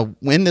 Now,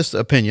 in this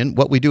opinion,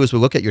 what we do is we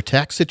look at your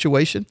tax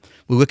situation,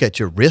 we look at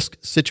your risk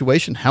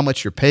situation, how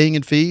much you're paying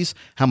in fees,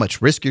 how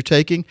much risk you're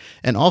taking,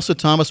 and also,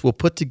 Thomas, will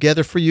put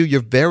together for you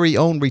your very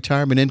own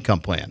retirement income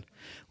plan.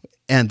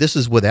 And this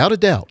is without a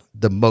doubt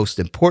the most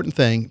important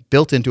thing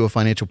built into a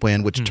financial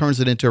plan, which turns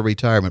it into a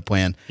retirement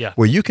plan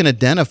where you can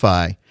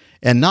identify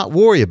and not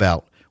worry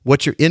about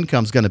what your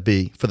income's going to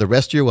be for the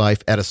rest of your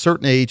life at a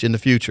certain age in the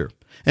future.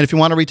 And if you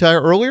want to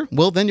retire earlier,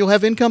 well, then you'll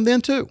have income then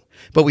too.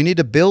 But we need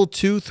to build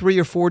 2, 3,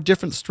 or 4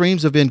 different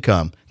streams of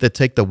income that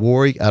take the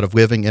worry out of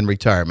living in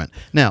retirement.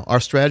 Now, our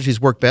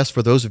strategies work best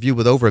for those of you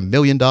with over $1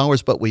 million,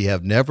 but we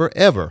have never,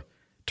 ever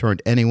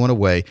turned anyone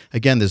away.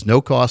 Again, there's no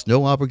cost,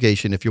 no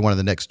obligation. If you're one of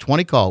the next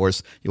 20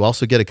 callers, you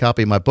also get a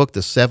copy of my book,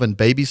 The 7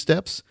 Baby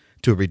Steps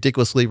to a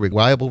Ridiculously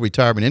Reliable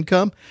Retirement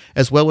Income,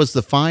 as well as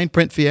The Fine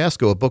Print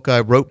Fiasco, a book I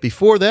wrote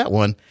before that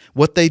one,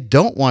 What They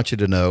Don't Want You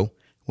to Know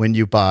When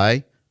You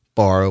Buy,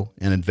 Borrow,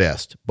 and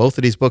Invest. Both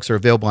of these books are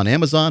available on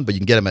Amazon, but you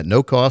can get them at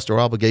no cost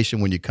or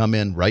obligation when you come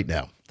in right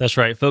now. That's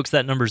right, folks.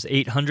 That number is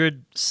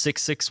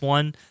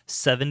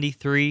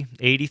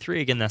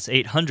 800-661-7383. Again, that's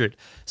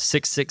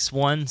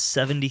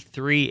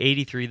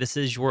 800-661-7383. This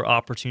is your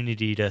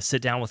opportunity to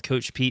sit down with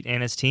Coach Pete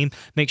and his team.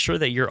 Make sure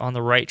that you're on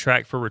the right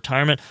track for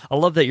retirement. I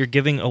love that you're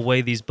giving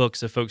away these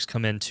books if folks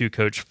come in too,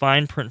 Coach.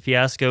 Fine Print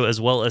Fiasco, as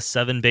well as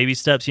 7 Baby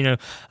Steps. We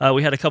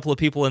had a couple of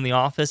people in the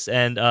office,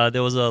 and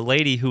there was a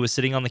lady who was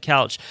sitting on the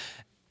couch.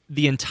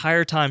 the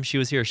entire time she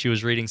was here, she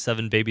was reading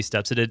 7 Baby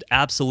Steps. It had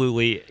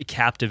absolutely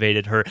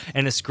captivated her.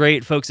 And it's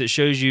great, folks. It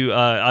shows you,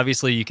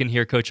 obviously, you can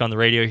hear Coach on the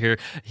radio here.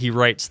 He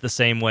writes the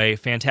same way.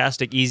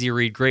 Fantastic, easy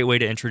read, great way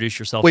to introduce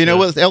yourself. Well, you know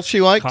what else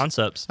she liked?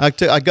 Concepts. I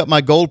got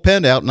my gold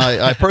pen out, and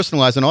I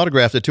personalized and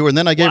autographed it to her, and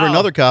then I gave her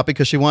another copy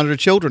because she wanted her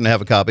children to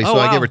have a copy. So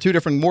I gave her 2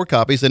 different more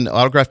copies and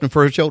autographed them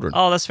for her children.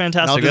 Oh, that's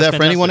fantastic. And I'll do that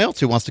for anyone else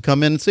who wants to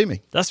come in and see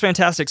me. That's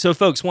fantastic. So,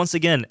 folks, once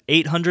again,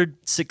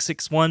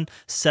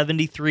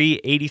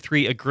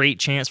 800-661-7383, a great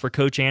chance for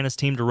Coach Anna's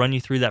team to run you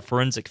through that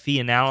forensic fee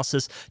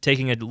analysis,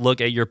 taking a look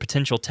at your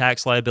potential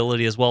tax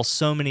liability as well.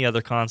 So many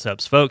other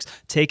concepts. Folks,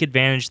 take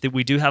advantage that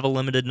we do have a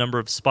limited number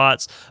of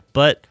spots,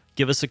 but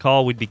give us a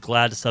call. We'd be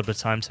glad to set up a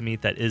time to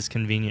meet that is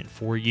convenient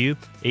for you.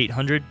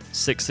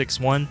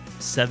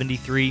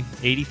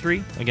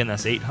 800-661-7383. Again,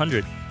 that's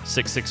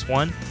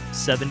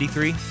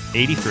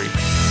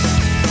 800-661-7383.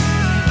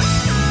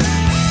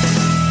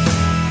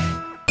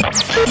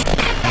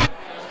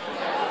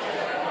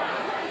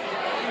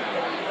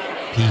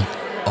 Pete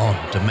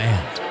on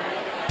demand.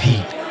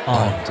 Pete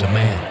on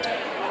demand.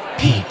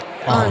 Pete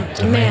on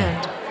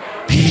demand.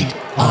 Pete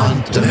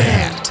on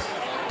demand.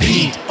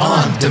 Pete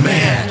on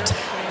demand.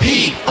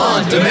 Pete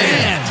on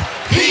demand.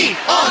 Pete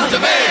on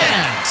demand.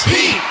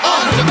 Pete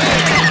on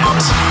demand.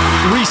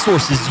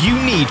 Resources you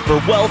need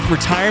for wealth,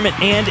 retirement,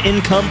 and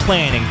income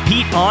planning.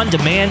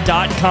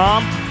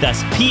 PeteOnDemand.com.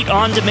 That's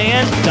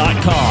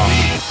PeteOnDemand.com.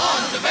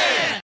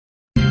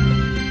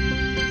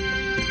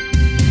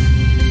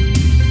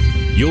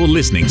 You're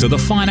listening to the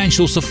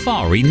Financial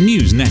Safari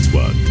News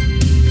Network.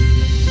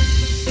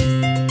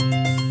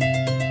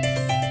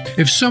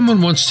 If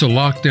someone wants to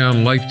lock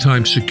down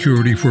lifetime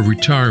security for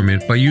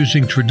retirement by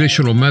using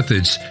traditional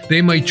methods,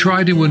 they might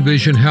try to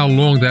envision how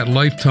long that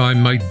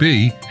lifetime might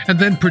be and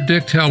then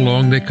predict how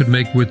long they could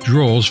make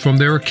withdrawals from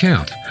their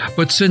account.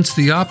 But since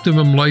the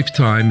optimum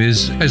lifetime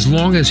is as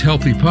long as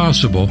healthy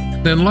possible,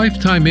 then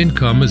lifetime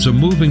income is a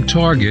moving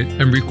target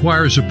and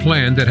requires a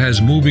plan that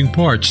has moving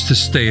parts to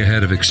stay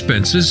ahead of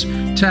expenses,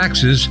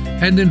 taxes,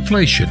 and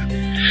inflation.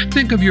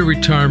 Think of your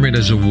retirement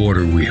as a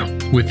water wheel,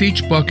 with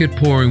each bucket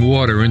pouring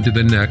water into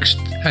the next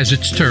as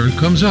its turn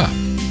comes up.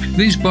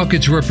 These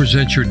buckets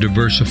represent your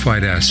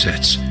diversified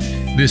assets.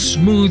 This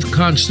smooth,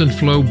 constant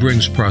flow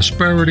brings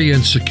prosperity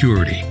and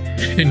security.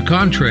 In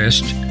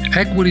contrast,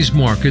 equities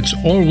markets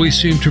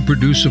always seem to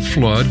produce a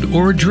flood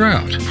or a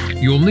drought.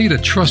 You'll need a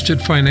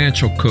trusted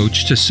financial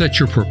coach to set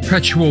your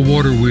perpetual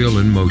water wheel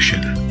in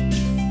motion.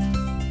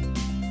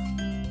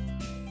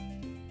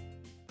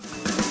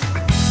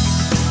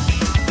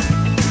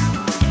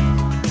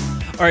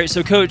 All right,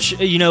 so Coach,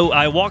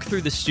 I walked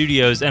through the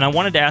studios and I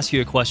wanted to ask you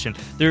a question.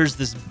 There's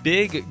this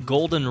big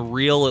golden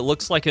reel. It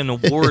looks like an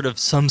award of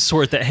some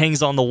sort that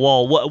hangs on the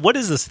wall. What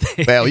is this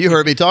thing? Well, you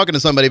heard me talking to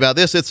somebody about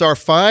this. It's our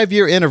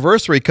 5-year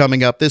anniversary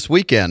coming up this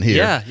weekend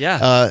here.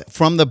 Yeah.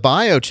 From the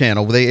Bio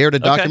Channel, they aired a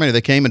documentary. Okay.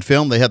 They came and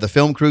filmed. They had the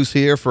film crews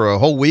here for a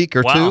whole week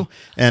or two,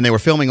 and they were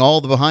filming all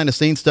the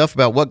behind-the-scenes stuff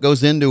about what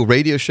goes into a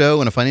radio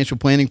show and a financial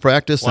planning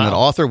practice and an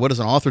author. What does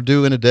an author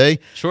do in a day?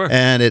 Sure.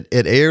 And it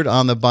aired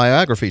on the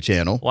Biography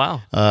Channel.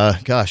 Wow.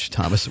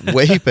 Thomas,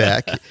 way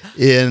back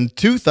in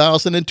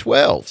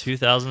 2012.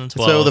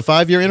 2012. So the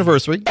 5-year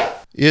anniversary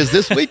is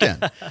this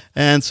weekend.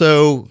 And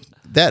so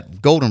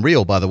that golden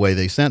reel, by the way,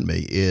 they sent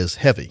me is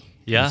heavy.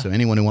 Yeah. And so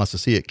anyone who wants to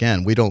see it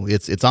can. We don't.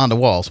 It's on the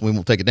wall, so we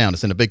won't take it down.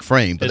 It's in a big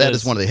frame. But that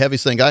is one of the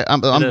heaviest things.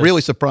 I'm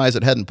really surprised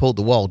it hadn't pulled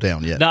the wall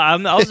down yet. No, I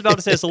was about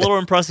to say it's a little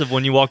impressive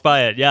when you walk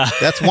by it. Yeah.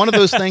 That's one of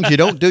those things you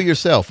don't do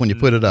yourself when you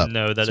put it up.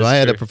 No, that is so I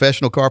had a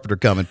professional carpenter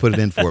come and put it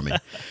in for me.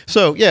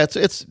 So yeah,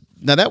 it's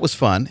now that was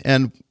fun,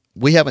 and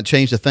we haven't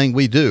changed a thing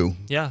we do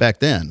back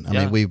then. I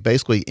mean, we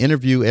basically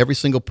interview every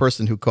single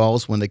person who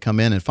calls when they come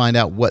in and find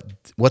out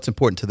what's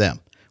important to them,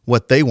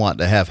 what they want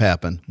to have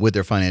happen with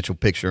their financial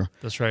picture.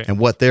 That's right. And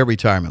what their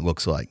retirement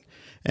looks like.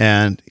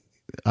 And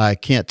I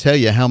can't tell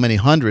you how many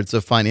hundreds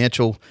of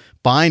financial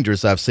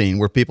binders I've seen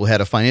where people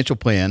had a financial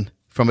plan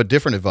from a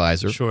different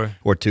advisor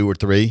or 2 or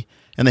 3,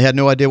 and they had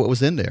no idea what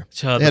was in there.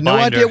 They had no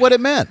idea what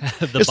it meant.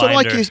 It's sort of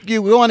like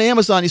you go on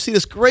Amazon, you see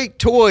this great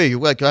toy.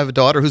 Like I have a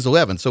daughter who's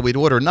 11, so we'd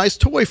order a nice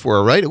toy for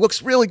her, right? It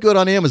looks really good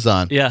on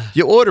Amazon. Yeah.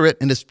 You order it,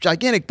 and this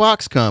gigantic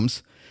box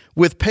comes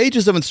with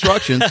pages of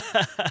instructions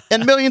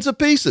and millions of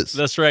pieces.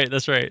 That's right.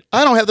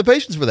 I don't have the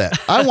patience for that.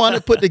 I want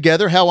it put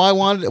together how I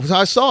wanted it, how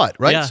I saw it,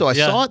 right? So I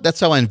saw it, that's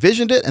how I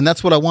envisioned it, and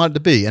that's what I wanted to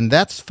be. And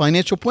that's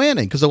financial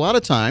planning, because a lot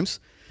of times,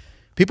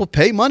 people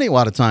pay money a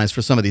lot of times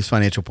for some of these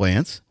financial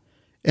plans,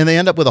 and they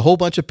end up with a whole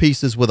bunch of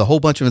pieces with a whole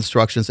bunch of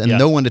instructions and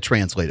no one to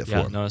translate it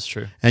for them. No, that's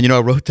true. And I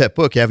wrote that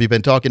book, Have You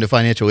Been Talking to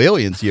Financial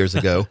Aliens, years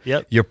ago.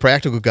 Yep. Your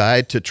practical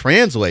guide to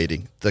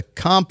translating the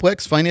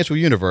complex financial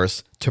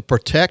universe to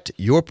protect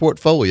your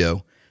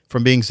portfolio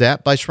from being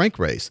zapped by shrink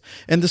rays.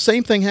 And the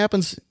same thing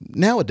happens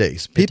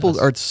nowadays.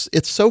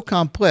 It's so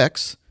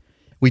complex,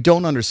 we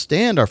don't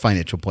understand our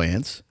financial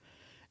plans,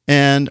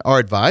 and our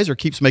advisor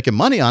keeps making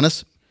money on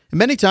us. And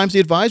many times the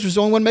advisor is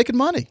the only one making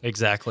money.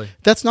 Exactly.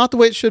 That's not the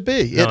way it should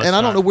be. No, and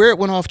I don't know where it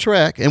went off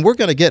track. And we're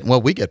going to get,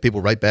 we get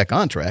people right back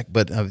on track.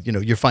 But,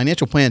 your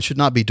financial plan should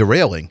not be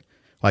derailing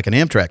like an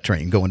Amtrak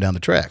train going down the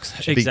tracks.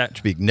 It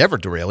should be never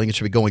derailing. It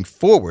should be going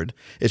forward.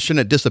 It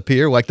shouldn't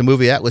disappear like the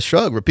movie Atlas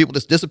Shrugged, where people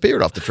just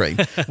disappeared off the train.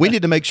 We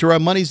need to make sure our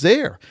money's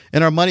there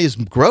and our money is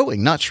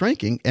growing, not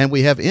shrinking, and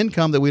we have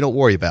income that we don't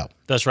worry about.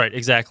 That's right.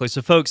 Exactly.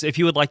 So, folks, if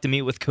you would like to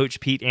meet with Coach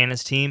Pete and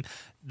his team,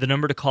 the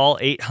number to call,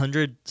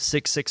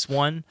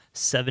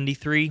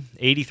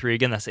 800-661-7383.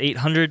 Again, that's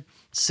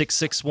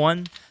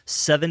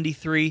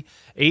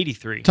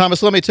 800-661-7383.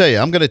 Thomas, let me tell you,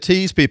 I'm going to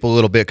tease people a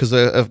little bit because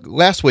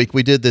last week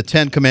we did the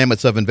 10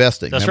 Commandments of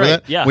Investing. That's Remember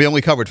right. that? Yeah. We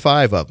only covered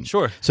 5 of them.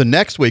 Sure. So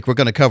next week we're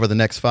going to cover the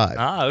next 5.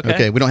 Okay.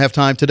 Okay. We don't have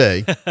time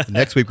today.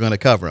 Next week we're going to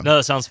cover them. No,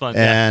 that sounds fun.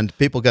 And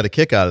people got a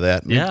kick out of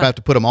that. We have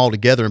to put them all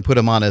together and put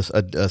them on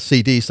a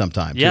CD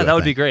sometime. Yeah, that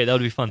would be great. That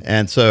would be fun.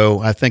 And so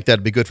I think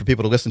that'd be good for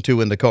people to listen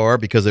to in the car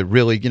because it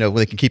really,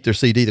 they can keep their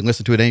CD, they can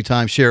listen to it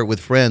anytime, share it with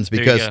friends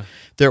because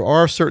there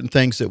are certain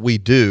things that we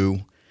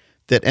do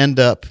that end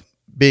up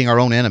being our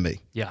own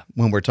enemy. Yeah.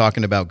 When we're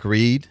talking about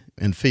greed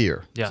and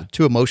fear. Yeah. So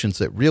 2 emotions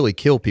that really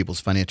kill people's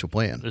financial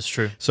plan. That's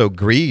true. So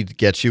greed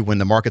gets you when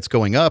the market's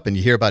going up and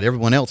you hear about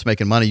everyone else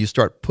making money, you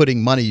start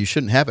putting money you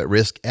shouldn't have at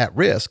risk.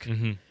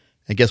 Mm-hmm.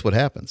 And guess what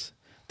happens?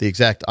 The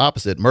exact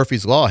opposite.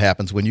 Murphy's Law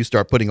happens when you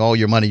start putting all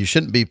your money you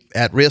shouldn't be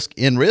at risk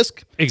in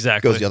risk.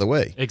 Exactly. It goes the other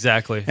way.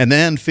 Exactly. And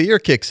then fear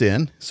kicks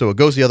in. So it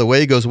goes the other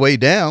way, goes way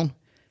down.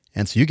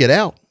 And so you get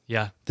out.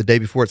 Yeah. The day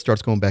before it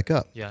starts going back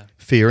up. Yeah.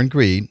 Fear and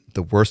greed,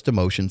 the worst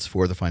emotions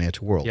for the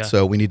financial world. Yeah.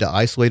 So we need to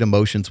isolate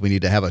emotions. We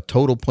need to have a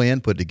total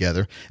plan put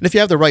together. And if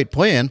you have the right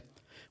plan,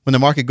 when the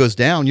market goes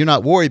down, you're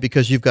not worried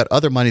because you've got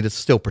other money that's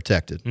still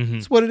protected. Mm-hmm.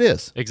 That's what it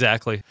is.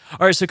 Exactly.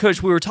 All right, so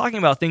Coach, we were talking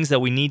about things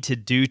that we need to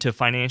do to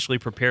financially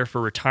prepare for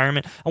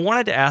retirement. I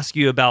wanted to ask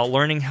you about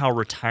learning how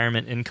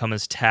retirement income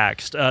is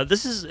taxed.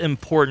 This is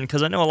important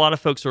because I know a lot of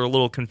folks are a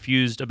little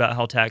confused about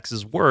how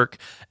taxes work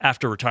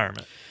after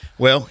retirement.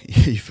 Well,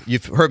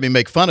 you've heard me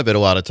make fun of it a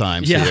lot of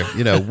times here.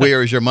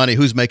 Where is your money?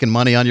 Who's making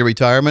money on your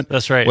retirement?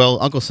 That's right.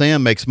 Well, Uncle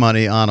Sam makes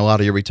money on a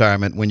lot of your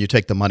retirement when you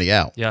take the money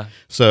out. Yeah.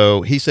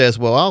 So he says,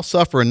 well, I'll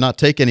suffer and not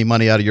take any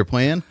money out of your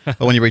plan,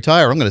 but when you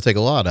retire, I'm going to take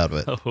a lot out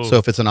of it. Oh. So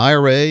if it's an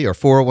IRA or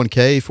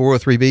 401k,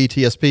 403b,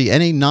 TSP,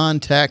 any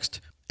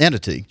non-taxed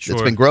entity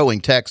that's been growing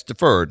tax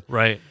deferred.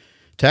 Right.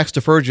 Tax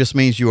deferred just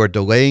means you are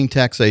delaying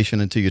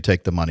taxation until you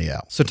take the money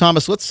out. So,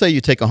 Thomas, let's say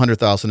you take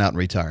 $100,000 out in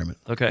retirement.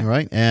 Okay. All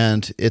right.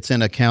 And it's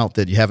an account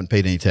that you haven't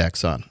paid any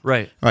tax on.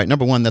 Right. All right.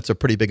 Number one, that's a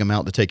pretty big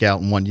amount to take out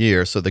in 1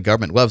 year. So the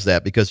government loves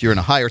that because you're in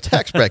a higher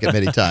tax bracket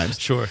many times.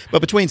 Sure. But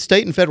between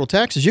state and federal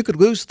taxes, you could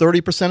lose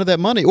 30% of that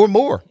money or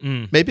more.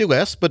 Maybe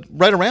less, but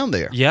right around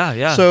there. Yeah,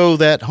 yeah. So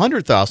that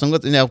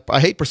 $100,000, now I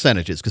hate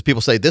percentages because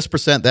people say this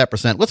percent, that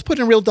percent. Let's put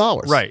in real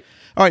dollars. Right.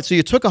 All right. So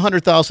you took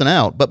 $100,000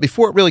 out, but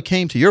before it really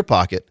came to your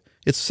pocket,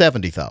 it's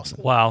 $70,000.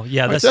 Wow.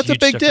 Yeah, Right, that's so that's a huge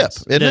big difference.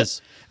 dip, isn't It it?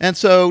 is. And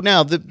so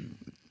now the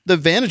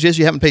advantage is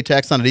you haven't paid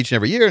tax on it each and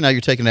every year. Now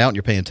you're taking it out and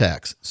you're paying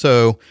tax.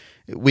 So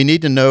we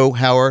need to know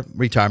how our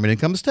retirement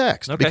income is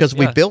taxed because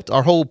we built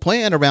our whole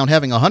plan around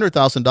having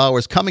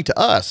 $100,000 coming to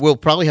us. We'll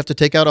probably have to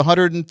take out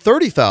 $130,000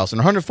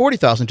 or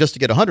 $140,000 just to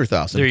get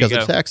 $100,000 because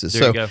of taxes.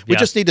 There you So go. we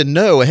just need to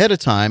know ahead of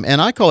time,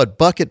 and I call it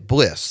bucket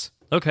bliss.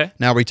 Okay.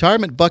 Now,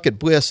 retirement bucket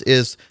bliss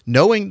is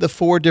knowing the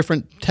 4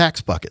 different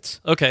tax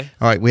buckets. Okay.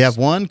 All right, we have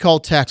one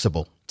called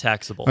taxable.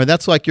 Taxable. All right,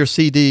 that's like your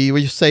CD,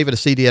 where you save it a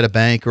CD at a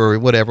bank or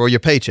whatever, or your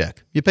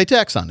paycheck. You pay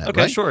tax on that,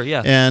 Okay, right? sure,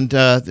 yeah. And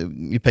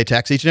you pay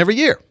tax each and every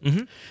year.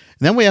 Mm-hmm.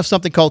 And then we have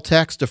something called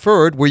tax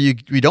deferred, where you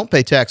don't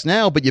pay tax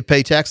now, but you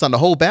pay tax on the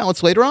whole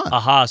balance later on.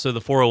 Aha, so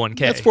the 401k.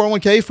 That's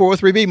 401k,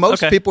 403b.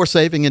 Most people are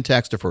saving in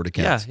tax deferred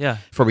accounts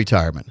for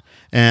retirement.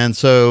 And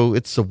so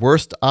it's the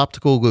worst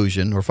optical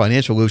illusion or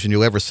financial illusion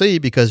you'll ever see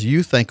because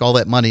you think all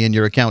that money in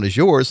your account is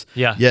yours,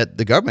 yet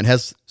the government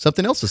has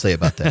something else to say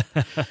about that.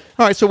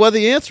 All right, so what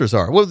the answers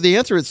are? Well, the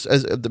answer is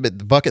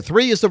bucket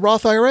 3 is the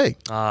Roth IRA.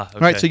 Ah, okay.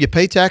 All right, so you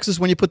pay taxes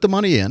when you put the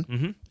money in.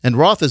 Mm-hmm. And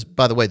Roth is,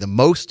 by the way, the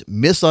most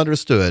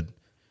misunderstood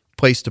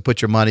place to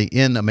put your money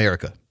in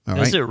America. All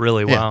right? Is it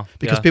really? Wow.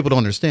 Because people don't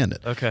understand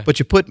it. Okay. But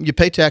you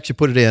pay tax, you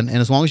put it in, and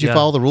as long as you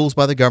follow the rules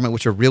by the government,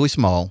 which are really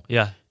small,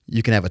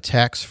 you can have a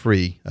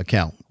tax-free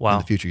account in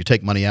the future. You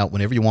take money out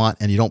whenever you want,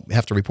 and you don't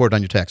have to report it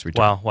on your tax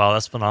return. Wow,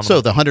 that's phenomenal. So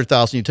the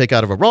 $100,000 you take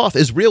out of a Roth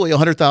is really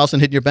 $100,000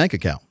 hitting your bank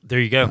account. There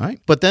you go. All right?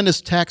 But then there's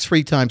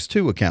tax-free times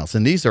 2 accounts,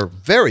 and these are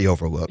very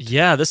overlooked.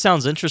 Yeah, this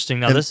sounds interesting.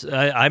 Now,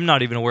 I'm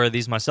not even aware of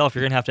these myself.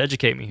 You're going to have to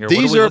educate me here.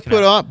 These are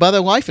put out by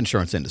the life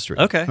insurance industry.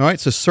 Okay. All right,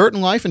 so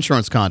certain life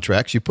insurance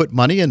contracts, you put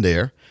money in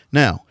there.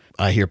 Now,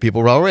 I hear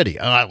people already,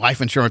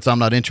 life insurance, I'm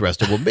not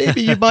interested. Well,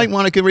 maybe you might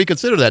want to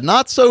reconsider that.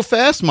 Not so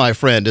fast, my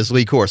friend, as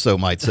Lee Corso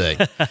might say.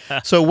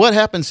 So what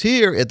happens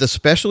here at the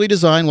specially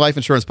designed life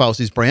insurance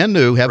policies, brand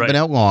new, haven't been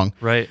out long.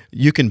 Right.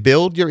 You can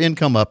build your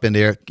income up in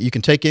there. You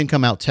can take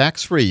income out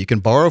tax-free. You can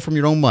borrow from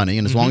your own money.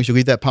 And as long as you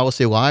leave that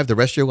policy alive, the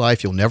rest of your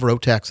life, you'll never owe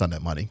tax on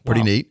that money.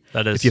 Pretty neat.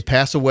 That is. If you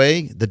pass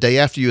away the day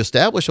after you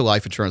establish a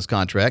life insurance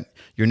contract,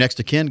 your next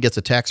of kin gets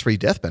a tax-free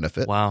death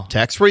benefit. Wow.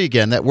 Tax-free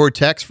again. That word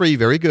tax-free,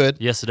 very good.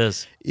 Yes, it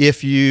is.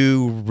 If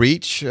you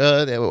reach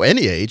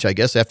any age, I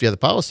guess, after you have the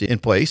policy in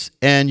place,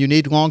 and you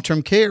need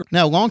long-term care.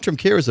 Now, long-term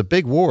care is a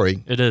big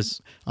worry. It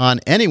is.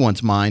 On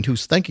anyone's mind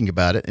who's thinking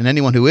about it, and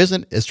anyone who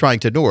isn't is trying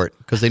to ignore it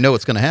because they know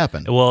it's going to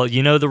happen. Well,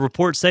 the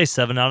reports say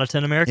 7 out of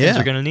 10 Americans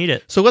are going to need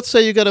it. So let's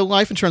say you got a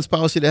life insurance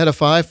policy that had a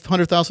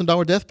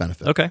 $500,000 death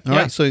benefit. Okay. All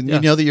right. So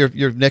you know that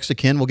your next of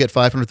kin will get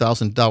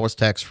 $500,000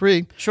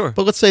 tax-free. Sure.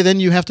 But let's say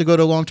then you have to go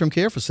to a long-term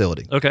care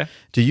facility. Okay.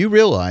 Do you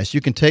realize you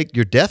can take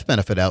your death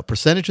benefit out,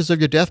 percentages of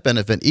your death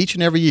benefit each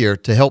and every year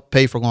to help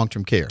pay for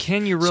long-term care?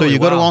 Can you really? So you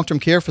go to a long-term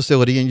care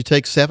facility and you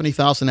take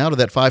 $70,000 out of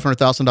that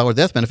 $500,000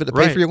 death benefit to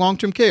pay for your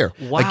long-term care.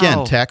 Wow.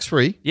 Again,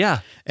 tax-free.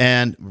 Yeah.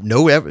 And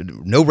no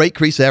rate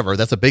increase ever.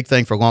 That's a big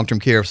thing for long-term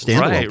care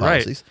standalone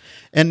policies.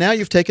 And now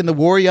you've taken the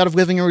worry out of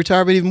living in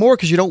retirement even more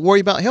because you don't worry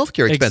about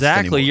healthcare expenses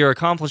Exactly. anymore. You're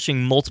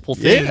accomplishing multiple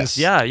things.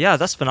 Yes. Yeah,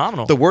 that's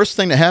phenomenal. The worst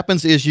thing that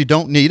happens is you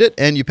don't need it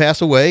and you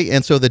pass away,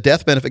 and so the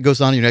death benefit goes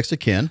on to your next of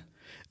kin.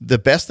 The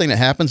best thing that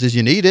happens is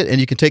you need it, and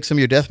you can take some of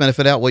your death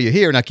benefit out while you're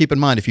here. Now, keep in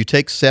mind, if you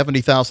take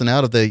 $70,000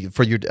 out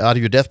of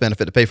your death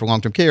benefit to pay for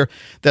long-term care,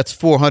 that's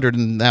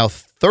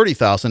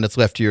 $430,000 that's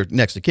left to your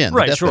next of kin.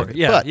 Right, sure. Benefit.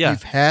 Yeah, but yeah.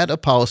 you've had a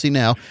policy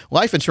now.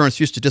 Life insurance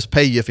used to just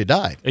pay you if you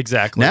died.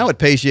 Exactly. Now it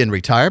pays you in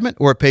retirement,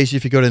 or it pays you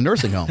if you go to a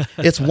nursing home.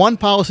 It's one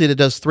policy that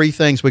does three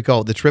things. We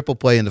call it the triple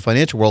play in the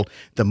financial world.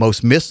 The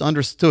most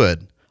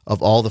misunderstood of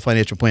all the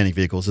financial planning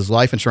vehicles is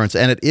life insurance,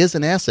 and it is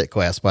an asset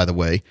class, by the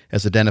way,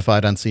 as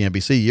identified on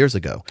CNBC years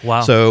ago.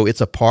 Wow. So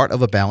it's a part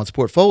of a balanced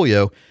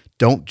portfolio.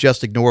 Don't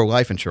just ignore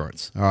life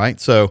insurance, all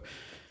right? So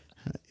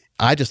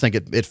I just think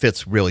it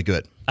fits really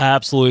good. I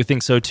absolutely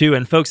think so too.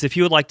 And folks, if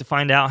you would like to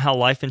find out how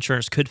life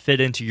insurance could fit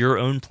into your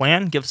own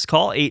plan, give us a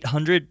call,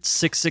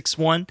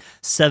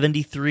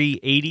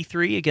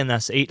 800-661-7383. Again,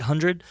 that's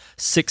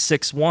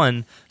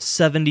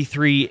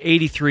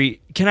 800-661-7383.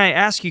 Can I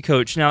ask you,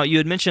 Coach, now you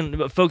had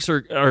mentioned folks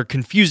are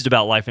confused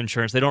about life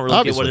insurance. They don't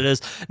really get what it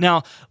is.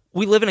 Now,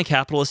 we live in a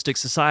capitalistic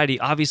society.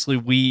 Obviously,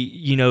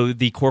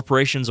 the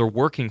corporations are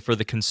working for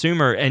the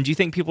consumer. And do you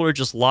think people are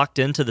just locked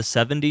into the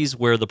 70s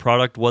where the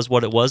product was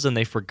what it was and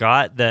they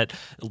forgot that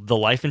the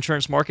life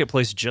insurance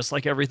marketplace, just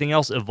like everything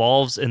else,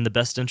 evolves in the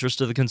best interest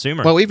of the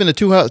consumer? Well, even the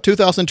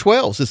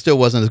 2012s, it still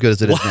wasn't as good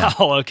as it is now.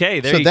 Wow, okay,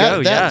 there you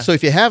go. Yeah. So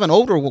if you have an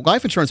older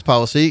life insurance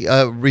policy,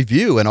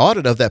 review, an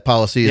audit of that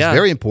policy is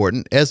very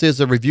important, as is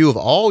a review of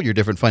all your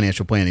different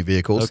financial planning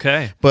vehicles.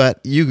 Okay.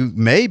 But you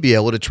may be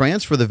able to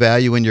transfer the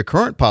value in your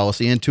current policy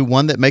into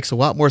one that makes a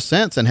lot more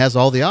sense and has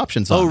all the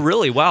options on it. Oh,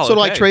 really? Wow. So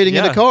like trading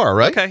in a car,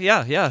 right? Okay,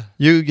 yeah.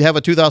 You have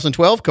a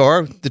 2012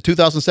 car, the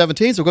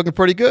 2017s are looking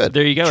pretty good.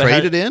 There you go.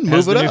 Trade it in,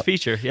 move it up. New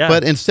feature, yeah.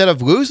 But instead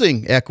of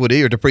losing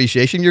equity or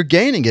depreciation, you're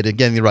gaining it and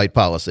getting the right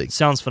policy.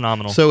 Sounds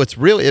phenomenal. So it's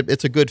really,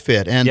 it's a good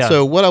fit. And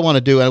so what I want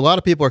to do, and a lot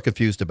of people are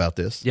confused about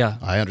this. Yeah.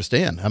 I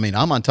understand. I mean,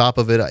 I'm on top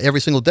of it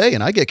every single day,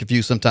 and I get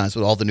confused sometimes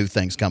with all the new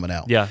things coming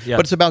out. Yeah. But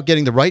it's about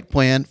getting the right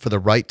plan for the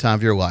right time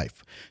of your life.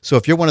 So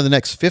if you're one of the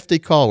next 50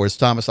 callers,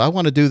 Thomas, I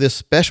want to do this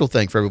special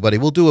thing for everybody.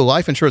 We'll do a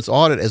life insurance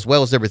audit as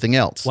well as everything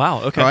else.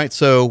 Wow, okay. All right,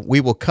 so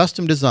we will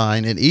custom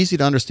design an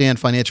easy-to-understand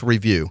financial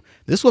review.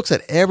 This looks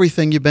at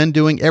everything you've been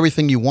doing,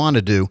 everything you want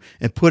to do,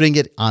 and putting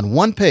it on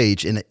one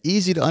page in an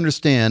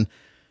easy-to-understand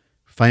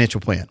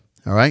financial plan.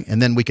 All right,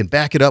 and then we can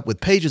back it up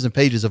with pages and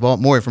pages of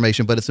more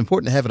information, but it's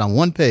important to have it on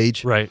one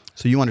page, right?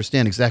 So you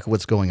understand exactly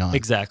what's going on.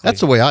 Exactly.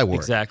 That's the way I work.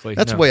 Exactly.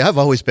 That's the way I've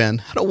always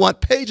been. I don't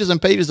want pages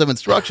and pages of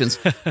instructions.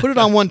 Put it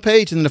on one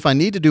page, and then if I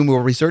need to do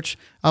more research,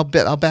 I'll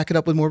back it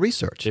up with more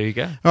research. There you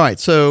go. All right,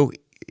 so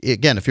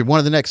again, if you're one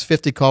of the next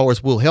 50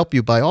 callers, we'll help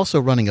you by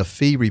also running a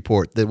fee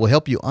report that will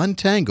help you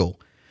untangle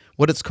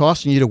what it's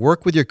costing you to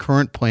work with your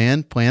current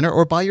planner,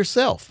 or by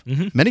yourself.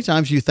 Mm-hmm. Many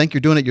times you think you're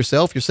doing it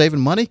yourself, you're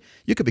saving money,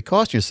 you could be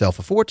costing yourself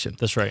a fortune.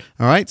 That's right.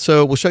 All right,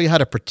 so we'll show you how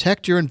to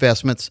protect your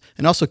investments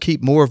and also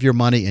keep more of your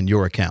money in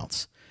your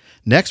accounts.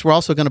 Next, we're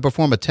also going to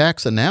perform a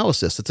tax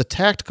analysis. It's a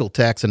tactical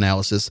tax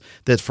analysis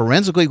that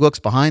forensically looks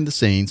behind the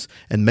scenes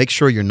and makes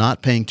sure you're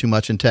not paying too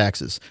much in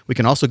taxes. We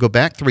can also go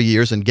back 3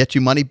 years and get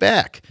you money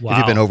back if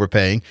you've been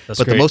overpaying. That's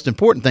but great. The most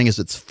important thing is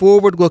it's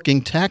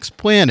forward-looking tax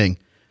planning,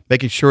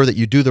 making sure that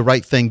you do the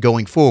right thing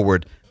going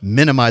forward,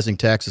 minimizing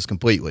taxes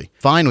completely.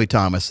 Finally,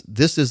 Thomas,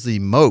 this is the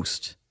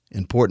most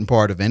important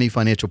part of any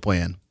financial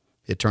plan.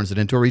 It turns it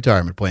into a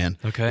retirement plan.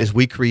 Okay. Is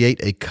we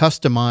create a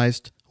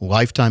customized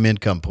lifetime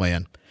income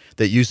plan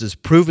that uses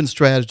proven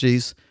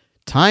strategies,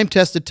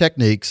 time-tested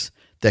techniques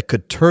that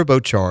could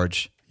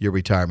turbocharge your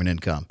retirement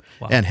income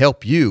and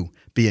help you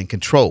be in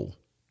control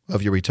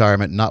of your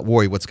retirement and not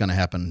worry what's going to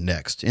happen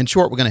next. In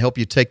short, we're going to help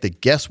you take the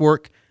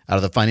guesswork out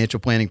of the financial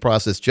planning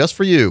process just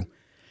for you.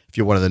 If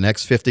you're one of the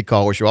next 50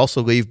 callers, you'll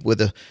also leave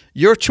with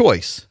your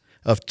choice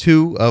of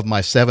 2 of my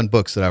 7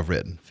 books that I've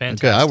written.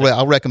 Fantastic. Okay,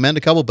 I'll recommend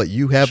a couple, but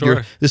you have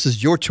Sure. this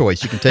is your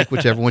choice. You can take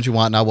whichever ones you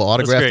want, and I will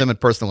autograph them and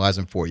personalize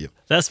them for you.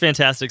 That's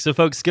fantastic. So,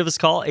 folks, give us a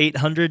call,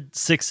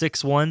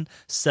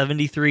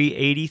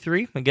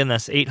 800-661-7383. Again,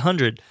 that's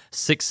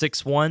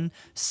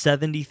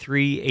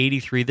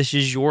 800-661-7383. This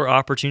is your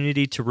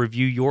opportunity to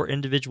review your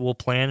individual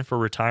plan for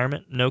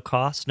retirement. No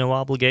cost, no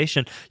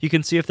obligation. You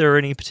can see if there are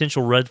any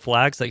potential red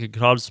flags that could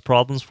cause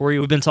problems for you.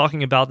 We've been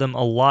talking about them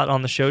a lot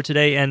on the show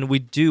today, and we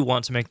do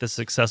want to make this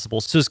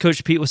accessible. So, as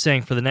Coach Pete was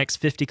saying, for the next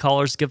 50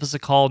 callers, give us a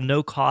call.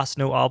 No cost,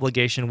 no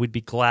obligation. We'd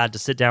be glad to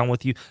sit down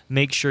with you.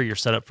 Make sure you're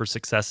set up for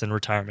success in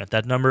retirement.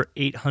 That number,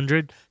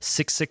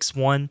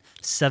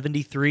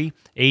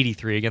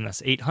 800-661-7383. Again,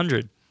 that's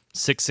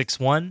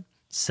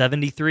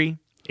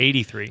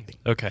 800-661-7383.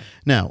 Okay.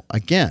 Now,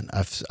 again,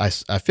 I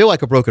feel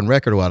like a broken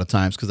record a lot of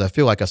times because I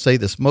feel like I say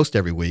this most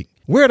every week.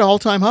 We're at an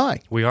all-time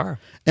high. We are.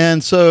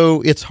 And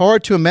so it's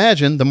hard to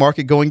imagine the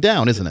market going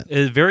down, isn't it?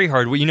 It's very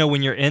hard.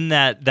 When you're in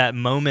that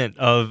moment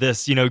of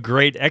this,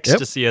 great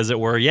ecstasy, as it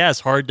were,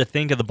 it's hard to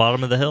think of the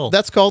bottom of the hill.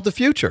 That's called the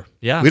future.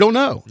 Yeah. We don't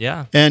know.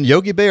 Yeah. And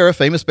Yogi Berra, a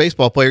famous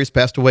baseball player, he's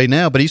passed away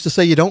now, but he used to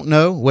say, you don't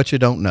know what you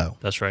don't know.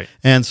 That's right.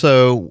 And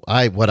so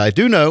what I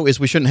do know is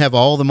we shouldn't have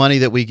all the money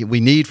that we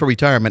need for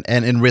retirement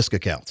and in risk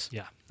accounts.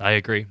 Yeah. I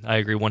agree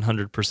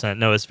 100%.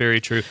 No, it's very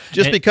true.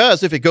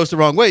 Because if it goes the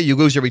wrong way, you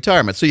lose your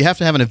retirement. So you have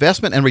to have an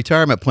investment and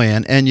retirement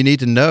plan, and you need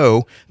to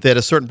know that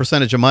a certain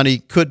percentage of money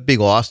could be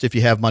lost if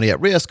you have money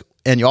at risk.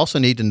 And you also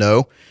need to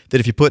know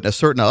that if you put in a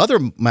certain other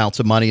amounts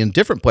of money in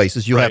different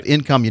places, you have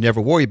income you never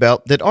worry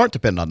about that aren't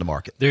dependent on the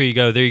market. There you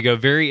go.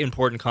 Very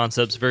important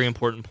concepts, very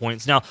important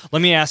points. Now,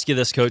 let me ask you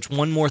this, Coach.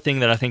 One more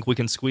thing that I think we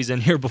can squeeze in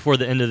here before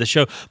the end of the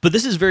show. But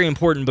this is very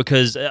important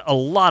because a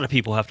lot of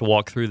people have to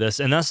walk through this,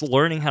 and that's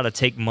learning how to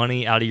take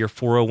money out of your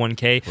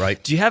 401k.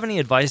 Right. Do you have any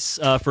advice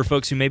for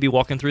folks who may be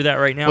walking through that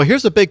right now? Well,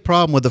 here's the big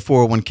problem with the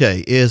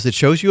 401k is it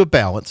shows you a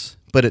balance,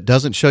 but it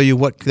doesn't show you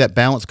what that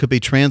balance could be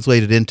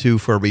translated into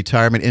for a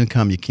retirement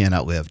income you can't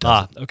outlive.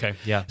 Okay,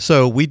 yeah.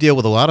 So we deal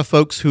with a lot of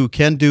folks who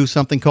can do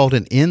something called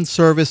an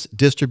in-service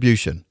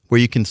distribution, where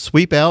you can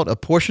sweep out a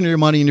portion of your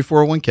money in your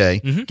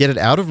 401k, get it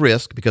out of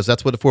risk, because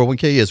that's what a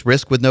 401k is,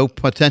 risk with no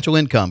potential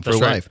income for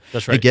life.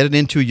 That's right. And get it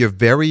into your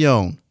very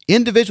own,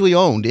 individually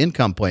owned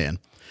income plan,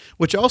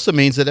 which also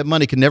means that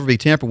money can never be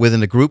tampered with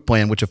in a group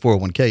plan, which a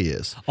 401k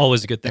is.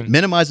 Always a good thing. It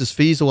minimizes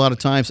fees a lot of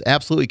times,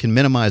 absolutely can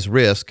minimize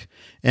risk,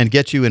 and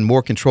get you in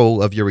more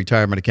control of your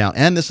retirement account.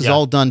 And this is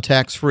all done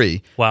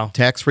tax-free. Wow.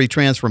 Tax-free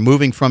transfer,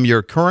 moving from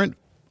your current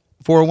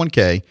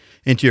 401k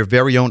into your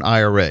very own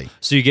IRA.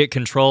 So you get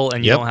control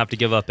and you don't have to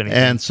give up anything.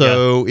 And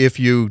so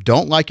if you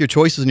don't like your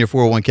choices in your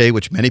 401k,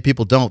 which many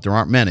people don't, there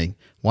aren't many,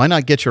 why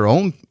not get your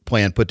own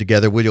plan put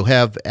together where you'll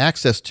have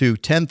access to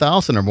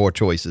 10,000 or more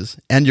choices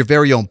and your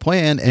very own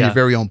plan and your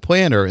very own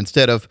planner,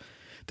 instead of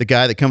the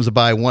guy that comes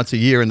by once a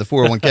year in the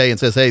 401k and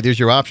says, hey, there's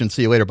your option,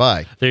 see you later,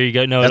 bye. There you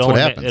go. No, that's what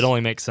happens. It only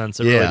makes sense.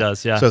 It really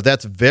does, So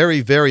that's very,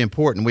 very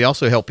important. We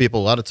also help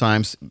people a lot of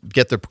times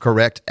get the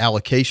correct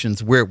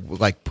allocations where,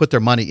 like, put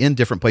their money in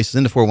different places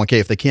in the 401k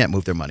if they can't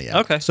move their money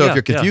out. Okay. So if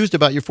you're confused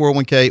about your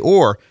 401k,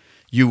 or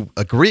you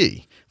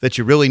agree that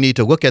you really need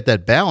to look at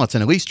that balance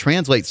and at least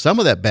translate some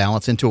of that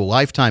balance into a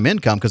lifetime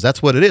income, because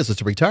that's what it is.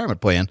 It's a retirement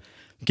plan.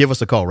 Give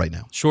us a call right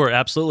now. Sure,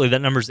 absolutely.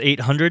 That number is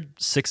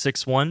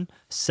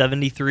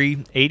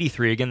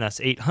 800-661-7383. Again, that's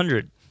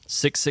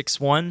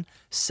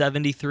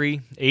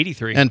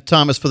 800-661-7383. And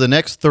Thomas, for the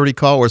next 30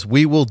 callers,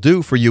 we'll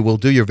do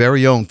your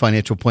very own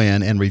financial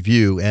plan and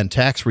review and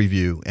tax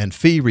review and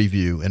fee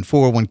review and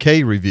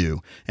 401k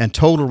review and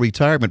total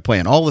retirement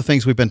plan, all the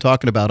things we've been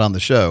talking about on the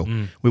show.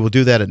 We will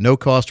do that at no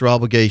cost or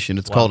obligation.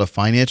 It's called a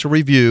financial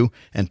review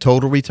and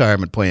total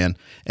retirement plan.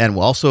 And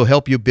we'll also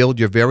help you build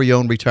your very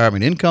own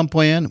retirement income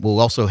plan.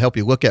 We'll also help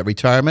you look at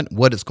retirement,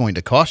 what it's going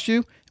to cost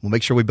you. We'll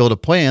make sure we build a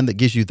plan that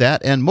gives you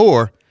that and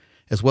more,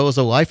 as well as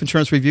a life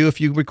insurance review if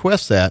you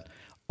request that,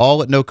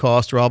 all at no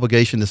cost or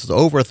obligation. This is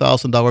over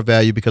 $1,000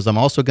 value, because I'm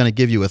also going to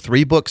give you a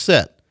 3-book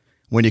set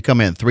when you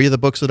come in. 3 of the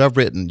books that I've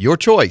written, your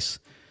choice.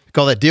 We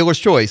call that dealer's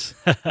choice.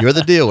 You're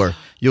the dealer.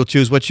 You'll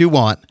choose what you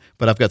want,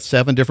 but I've got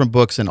 7 different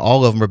books, and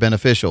all of them are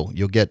beneficial.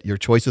 You'll get your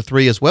choice of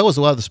 3, as well as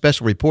a lot of the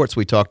special reports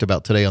we talked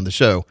about today on the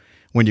show,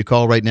 when you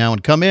call right now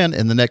and come in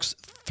the next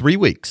 3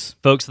 weeks.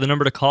 Folks, the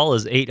number to call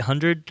is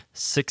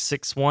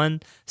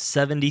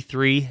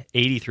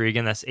 800-661-7383.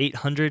 Again, that's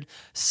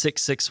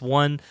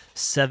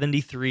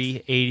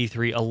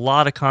 800-661-7383. A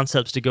lot of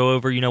concepts to go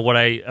over. You know, what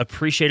I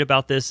appreciate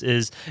about this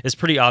is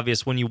pretty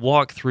obvious. When you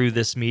walk through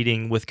this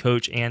meeting with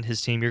Coach and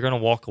his team, you're going to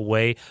walk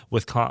away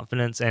with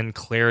confidence and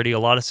clarity, a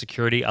lot of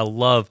security. I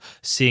love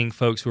seeing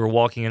folks who are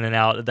walking in and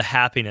out, the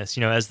happiness,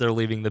 as they're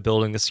leaving the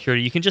building, the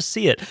security. You can just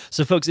see it.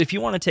 So, folks, if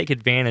you want to take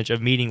advantage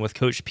of meeting with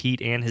Coach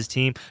Pete and his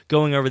team,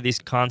 going over these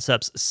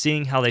concepts,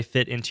 seeing how they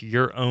fit into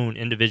your own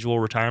individual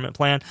retirement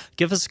plan,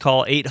 give us a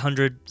call,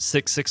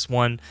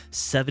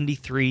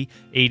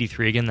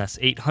 800-661-7383. Again, that's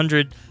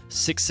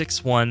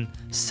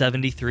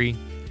 800-661-7383.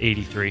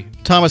 83.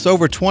 Thomas,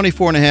 over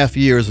 24 and a half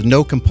years,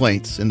 no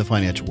complaints in the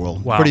financial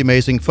world. Wow. Pretty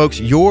amazing. Folks,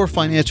 your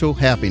financial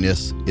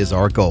happiness is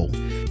our goal.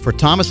 For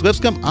Thomas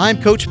Lipscomb,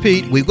 I'm Coach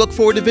Pete. We look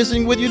forward to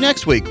visiting with you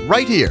next week,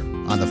 right here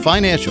on the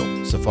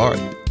Financial Safari.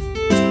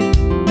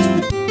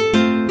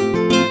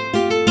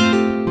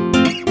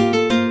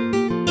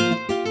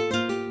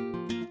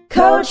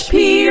 Coach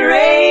P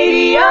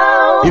Radio.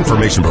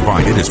 Information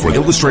provided is for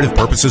illustrative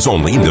purposes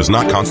only and does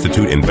not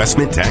constitute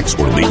investment, tax,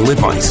 or legal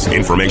advice.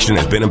 Information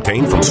has been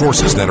obtained from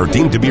sources that are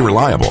deemed to be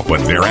reliable,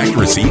 but their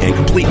accuracy and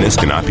completeness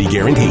cannot be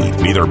guaranteed.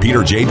 Neither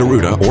Peter J.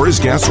 D'Arruda or his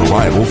guests are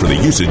liable for the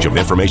usage of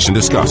information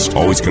discussed.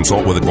 Always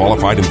consult with a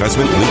qualified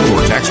investment, legal,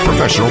 or tax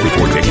professional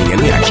before taking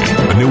any action.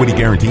 Annuity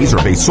guarantees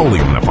are based solely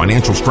on the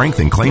financial strength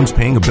and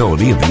claims-paying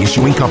ability of the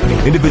issuing company.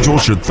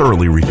 Individuals should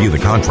thoroughly review the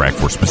contract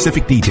for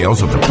specific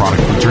details of the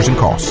product features and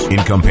costs.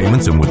 Income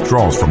payments and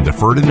withdrawals from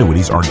deferred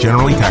annuities are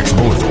generally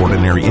taxable as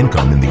ordinary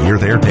income in the year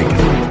they are taken.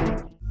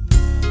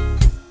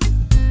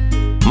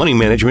 Money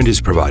management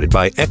is provided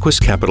by Equus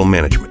Capital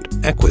Management.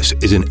 Equus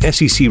is an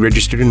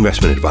SEC-registered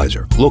investment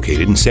advisor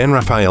located in San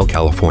Rafael,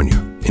 California.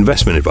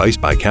 Investment advice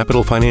by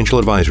Capital Financial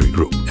Advisory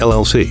Group,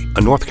 LLC,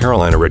 a North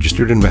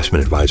Carolina-registered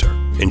investment advisor.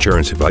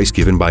 Insurance advice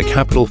given by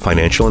Capital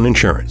Financial and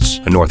Insurance,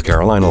 a North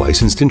Carolina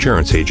licensed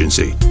insurance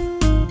agency.